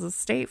 this is the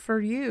state for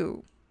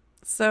you.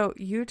 So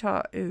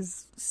Utah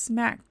is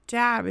smack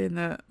dab in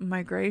the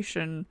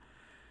migration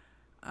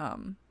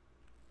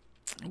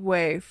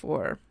way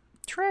for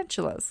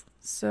tarantulas.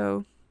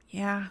 So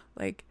yeah,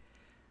 like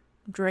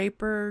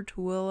Draper,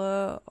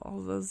 Tooele,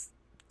 all those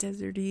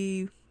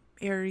deserty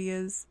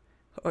areas.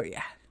 Oh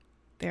yeah,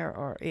 there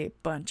are a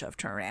bunch of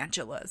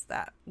tarantulas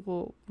that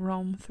will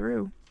roam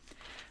through.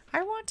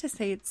 I want to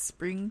say it's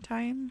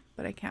springtime,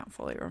 but I can't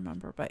fully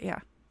remember. But yeah.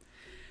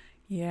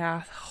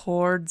 Yeah,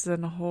 hordes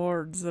and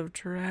hordes of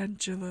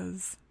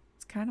tarantulas.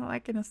 It's kind of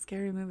like in a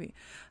scary movie.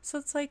 So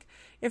it's like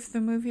if the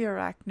movie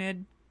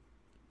Arachnid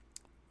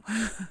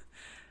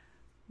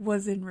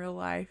was in real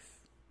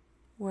life,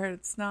 where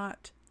it's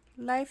not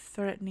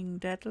life-threatening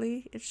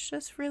deadly, it's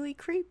just really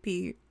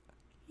creepy.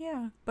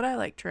 Yeah, but I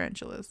like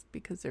tarantulas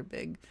because they're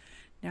big.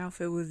 Now, if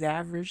it was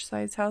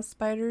average-sized house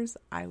spiders,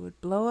 I would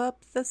blow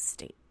up the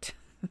state.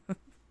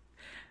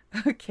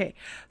 Okay,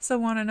 so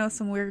want to know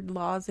some weird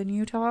laws in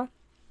Utah?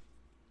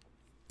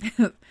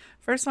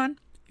 First one,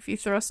 if you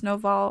throw a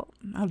snowball,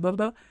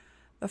 the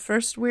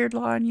first weird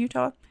law in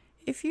Utah,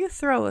 if you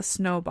throw a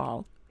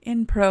snowball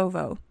in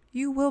Provo,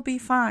 you will be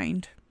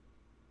fined.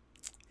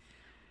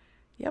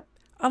 Yep,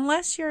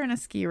 unless you're in a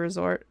ski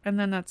resort, and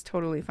then that's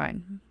totally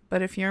fine.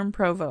 But if you're in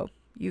Provo,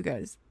 you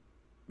guys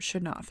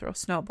should not throw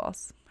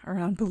snowballs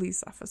around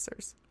police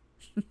officers.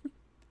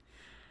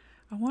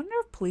 I wonder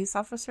if police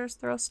officers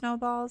throw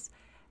snowballs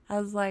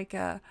as like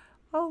a,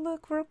 oh,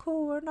 look, we're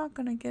cool, we're not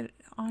going to get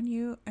on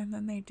you. And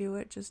then they do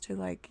it just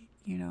to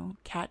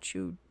catch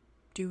you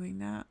doing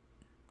that.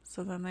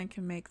 So then they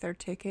can make their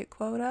ticket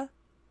quota.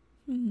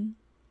 Inquiring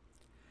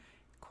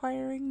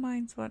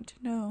minds want to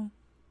know.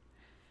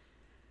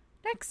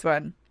 Next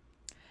one.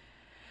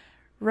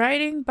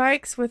 Riding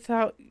bikes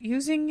without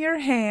using your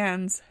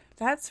hands.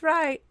 That's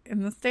right.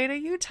 In the state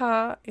of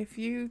Utah, if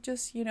you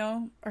just,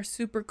 are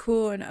super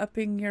cool and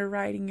upping your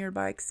riding your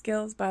bike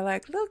skills by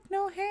look,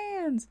 no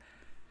hands.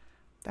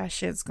 That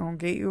shit's gonna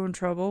get you in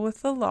trouble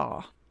with the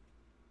law.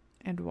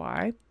 And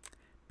why?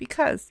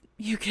 Because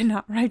you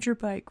cannot ride your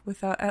bike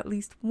without at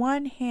least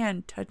one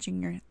hand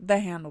touching the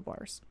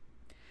handlebars.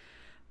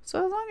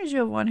 So as long as you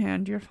have one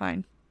hand, you're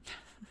fine.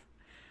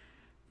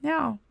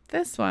 Now,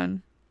 this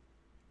one's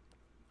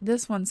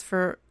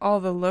for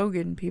all the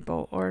Logan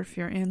people, or if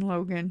you're in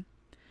Logan.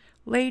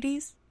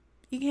 Ladies,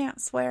 you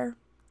can't swear.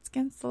 It's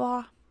against the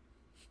law.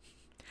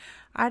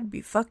 I'd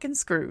be fucking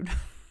screwed.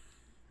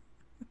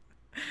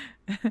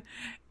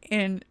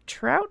 In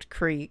Trout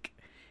Creek,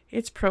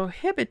 it's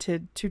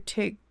prohibited to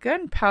take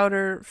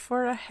gunpowder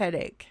for a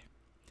headache.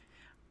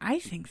 I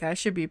think that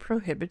should be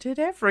prohibited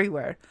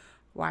everywhere.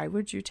 Why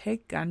would you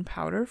take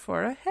gunpowder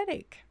for a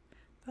headache?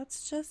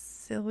 That's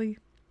just silly.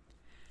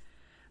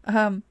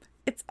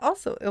 It's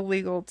also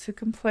illegal to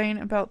complain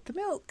about the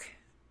milk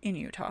in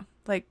Utah.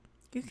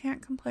 You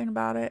can't complain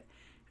about it,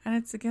 and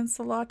it's against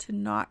the law to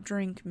not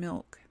drink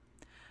milk.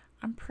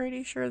 I'm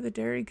pretty sure the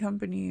dairy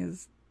company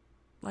is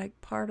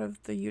part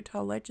of the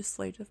Utah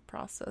legislative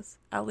process,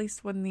 at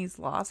least when these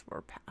laws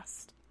were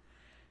passed.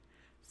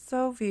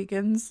 So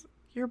vegans,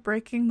 you're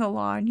breaking the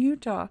law in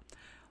Utah.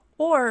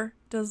 Or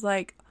does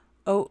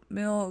oat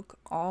milk,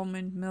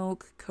 almond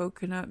milk,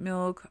 coconut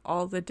milk,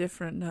 all the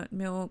different nut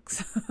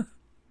milks,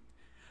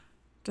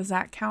 does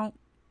that count?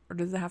 Or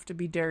does it have to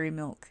be dairy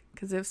milk?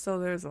 Because if so,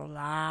 there's a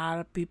lot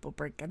of people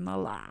breaking the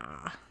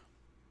law.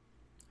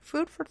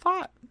 Food for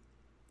thought.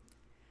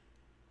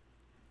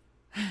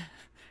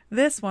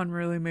 This one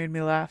really made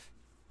me laugh.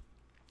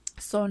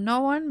 So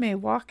no one may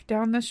walk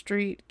down the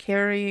street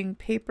carrying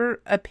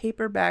a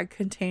paper bag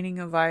containing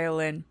a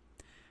violin.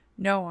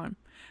 No one.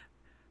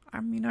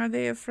 I mean, are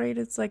they afraid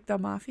it's like the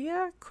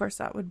mafia? Of course,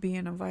 that would be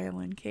in a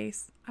violin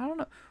case. I don't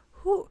know.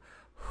 Who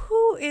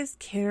is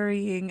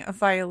carrying a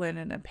violin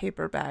in a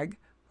paper bag?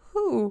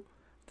 Who?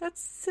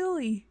 That's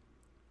silly.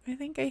 I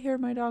think I hear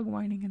my dog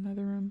whining in the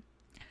other room.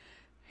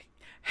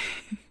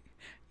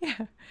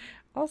 Yeah.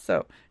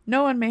 Also,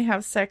 no one may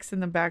have sex in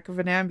the back of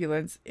an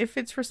ambulance if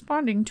it's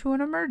responding to an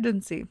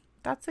emergency.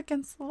 That's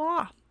against the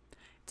law.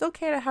 It's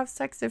okay to have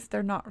sex if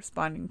they're not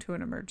responding to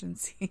an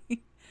emergency.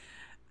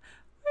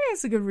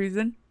 That's a good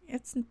reason.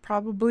 It's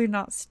probably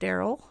not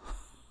sterile.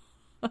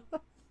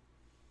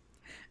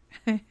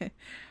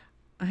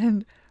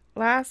 And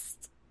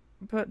last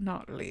but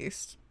not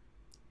least,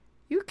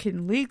 you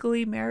can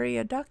legally marry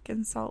a duck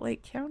in Salt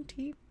Lake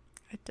County.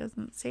 It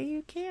doesn't say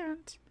you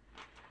can't.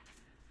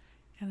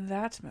 And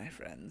that, my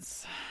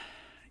friends,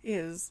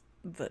 is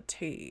the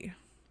tea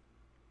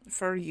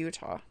for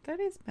Utah. That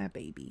is my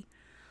baby.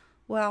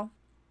 Well,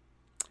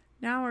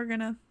 now we're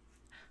gonna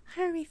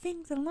hurry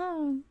things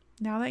along.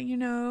 Now that you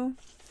know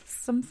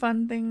some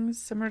fun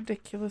things, some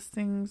ridiculous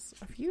things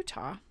of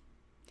Utah,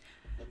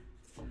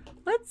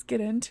 let's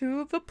get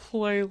into the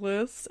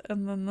playlist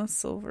and then the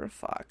silver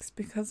fox,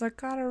 because I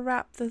gotta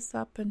wrap this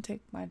up and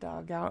take my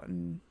dog out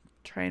and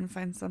try and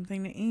find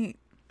something to eat.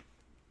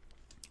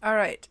 All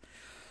right.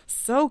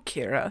 So,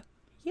 Kira.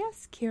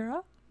 Yes,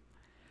 Kira.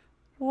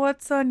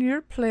 What's on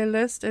your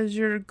playlist as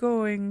you're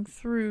going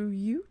through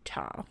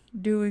Utah,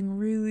 doing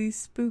really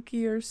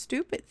spooky or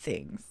stupid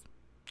things?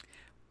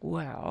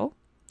 Well,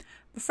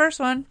 the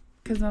first one,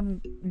 because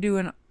I'm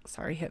doing...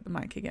 Sorry, hit the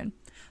mic again.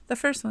 The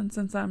first one,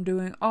 since I'm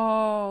doing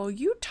all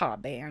Utah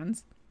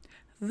bands,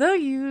 The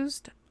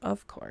Used,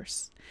 of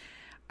course.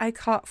 I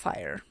Caught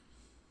Fire.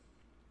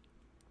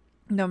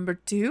 Number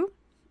 2,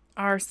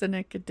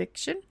 Arsenic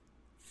Addiction.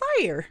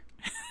 Fire.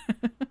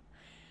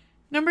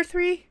 Number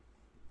 3,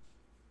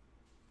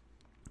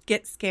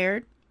 Get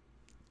Scared.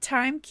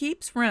 Time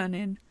Keeps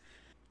Running.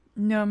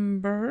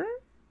 Number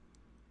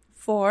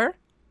 4,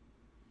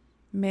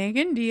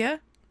 Megan Dia.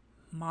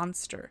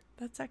 Monster.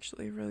 That's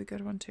actually a really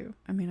good one too.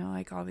 I mean, I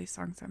like all these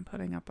songs I'm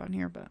putting up on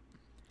here, but...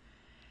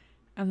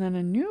 And then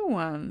a new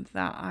one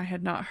that I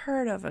had not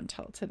heard of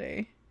until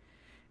today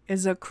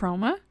is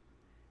Achroma,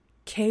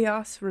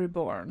 Chaos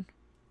Reborn.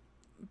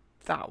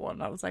 That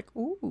one, I was like,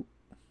 ooh,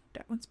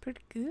 that one's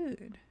pretty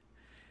good.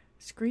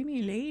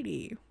 Screamy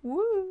lady.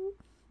 Woo.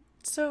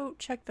 So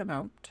check them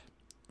out.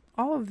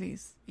 All of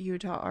these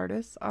Utah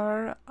artists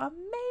are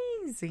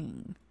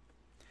amazing.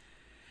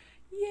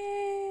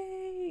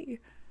 Yay!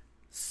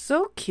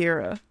 So,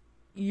 Kira.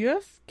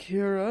 Yes,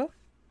 Kira.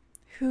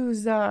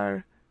 Who's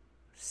our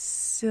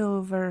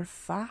silver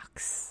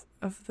fox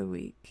of the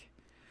week?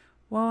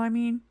 Well, I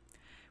mean,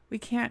 we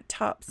can't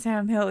top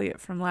Sam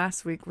Elliott from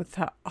last week with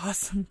that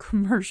awesome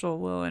commercial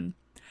Will and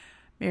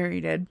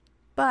Mary did.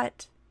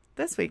 But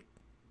this week,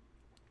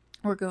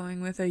 we're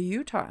going with a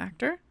Utah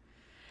actor,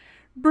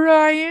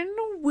 Brian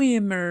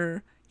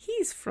Wimmer.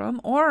 He's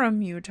from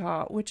Orem,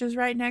 Utah, which is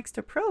right next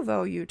to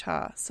Provo,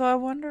 Utah. So I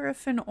wonder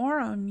if in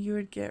Orem you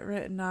would get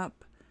written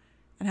up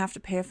and have to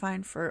pay a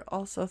fine for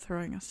also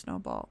throwing a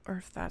snowball, or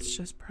if that's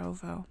just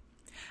Provo.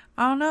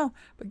 I don't know,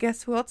 but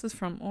guess who else is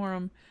from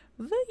Orem?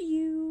 The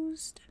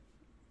Used.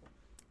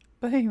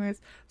 But anyways,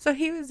 so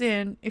he was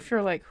in, if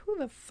you're like, who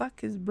the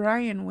fuck is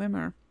Brian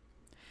Wimmer?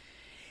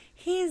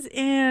 He's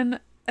in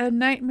A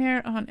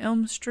Nightmare on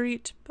Elm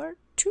Street Part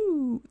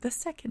 2, the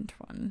second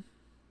one.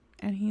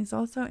 And he's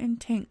also in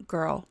Tank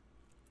Girl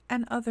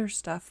and other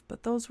stuff,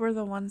 but those were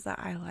the ones that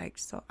I liked,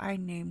 so I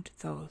named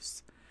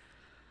those.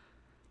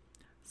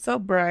 So,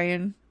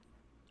 Brian,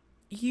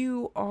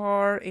 you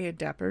are a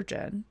dapper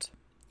gent.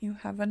 You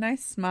have a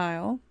nice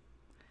smile.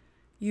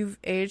 You've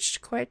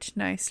aged quite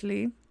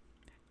nicely.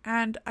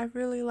 And I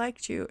really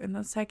liked you in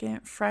the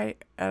second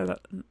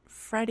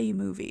Freddy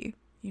movie.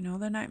 You know,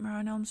 the Nightmare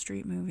on Elm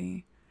Street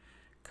movie.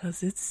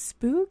 'Cause it's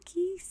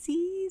spooky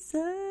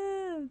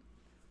season.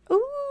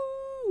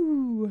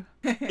 Ooh.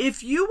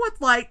 If you would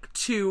like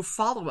to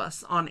follow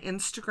us on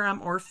Instagram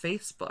or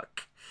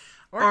Facebook.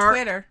 Or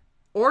Twitter.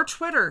 Or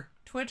Twitter.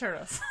 Twitter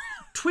us.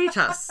 Tweet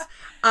us.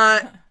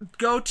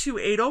 Go to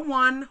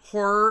 801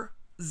 Horror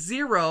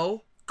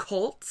 0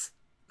 Cult,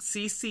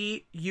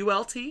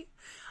 CCULT.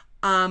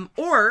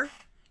 Or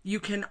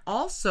you can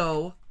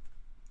also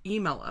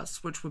email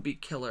us, which would be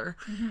killer,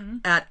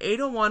 at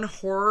 801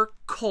 Horror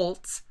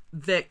Cult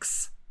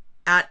Vix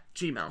at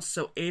Gmail.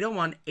 So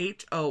 801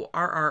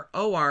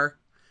 HORROR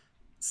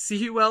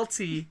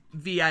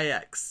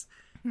CULTVIX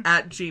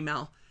at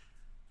Gmail.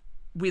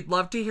 We'd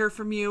love to hear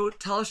from you.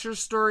 Tell us your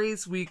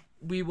stories. We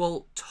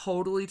will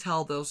totally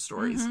tell those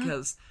stories,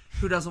 because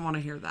who doesn't want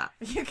to hear that?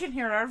 You can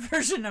hear our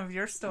version of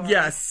your story.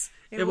 Yes.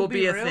 It will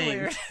be a thing.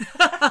 Weird.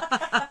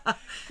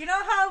 You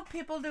know how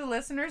people do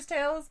listeners'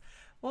 tales?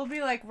 We'll be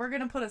like, we're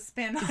going to put a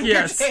spin on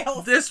your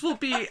tales. This will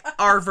be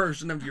our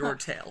version of your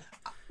tale.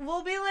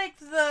 We'll be like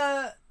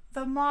the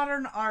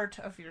modern art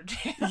of your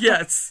tale.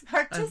 Yes.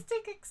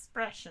 Artistic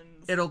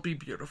expressions. It'll be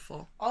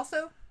beautiful.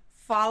 Also,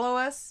 follow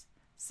us,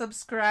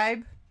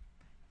 subscribe,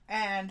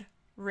 and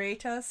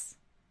rate us.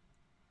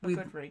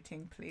 Good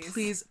rating, please.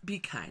 Please be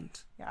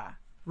kind. Yeah.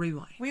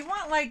 Rewind. We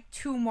want like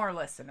 2 more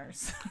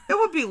listeners. It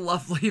would be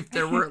lovely if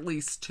there were at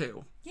least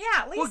 2. Yeah,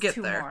 at least we'll get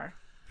 2 there. more.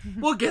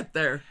 We'll get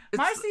there.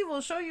 Marcy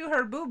will show you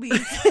her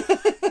boobies.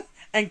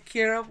 And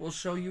Kira will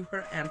show you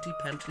her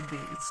anti-panty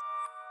beads.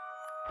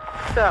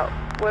 So,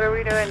 what are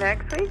we doing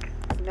next week?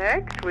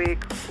 Next week,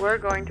 we're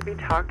going to be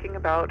talking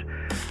about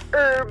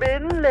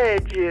urban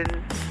legends.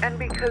 And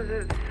because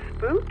it's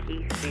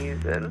spooky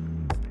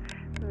season,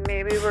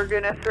 maybe we're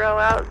going to throw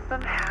out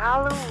some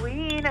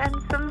Halloween and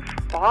some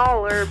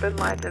fall urban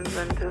legends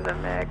into the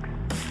mix.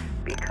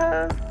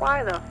 Because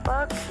why the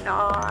fuck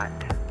not?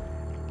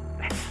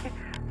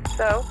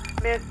 So,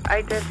 Miss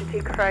Identity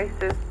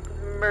Crisis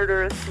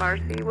Murderous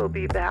Marcy will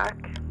be back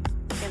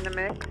in the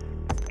mix.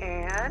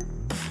 And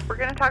we're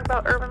going to talk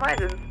about urban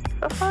legends.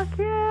 So fuck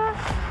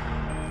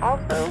yeah.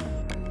 Also,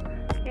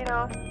 you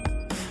know,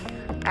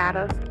 add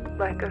us,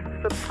 like us,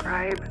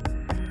 subscribe.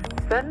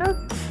 Send us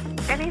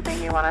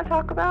anything you want to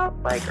talk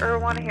about, like, or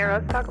want to hear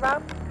us talk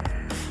about.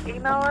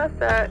 Email us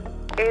at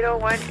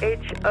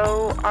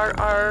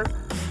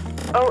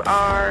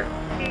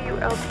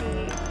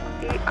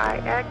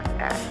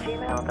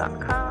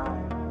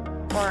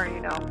 801HORRCULTEIX@gmail.com, or, you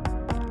know,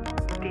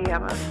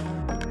 DM us.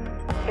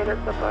 Hit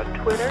us up on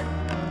Twitter.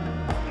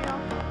 You know,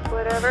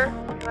 whatever.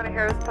 If you want to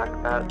hear us talk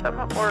about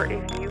something, or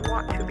if you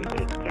want to be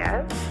a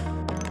guest,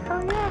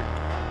 hell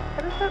yeah,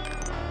 hit us up.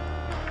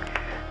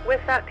 With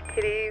that,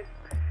 kitties,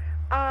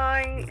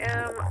 I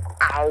am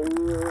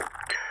out.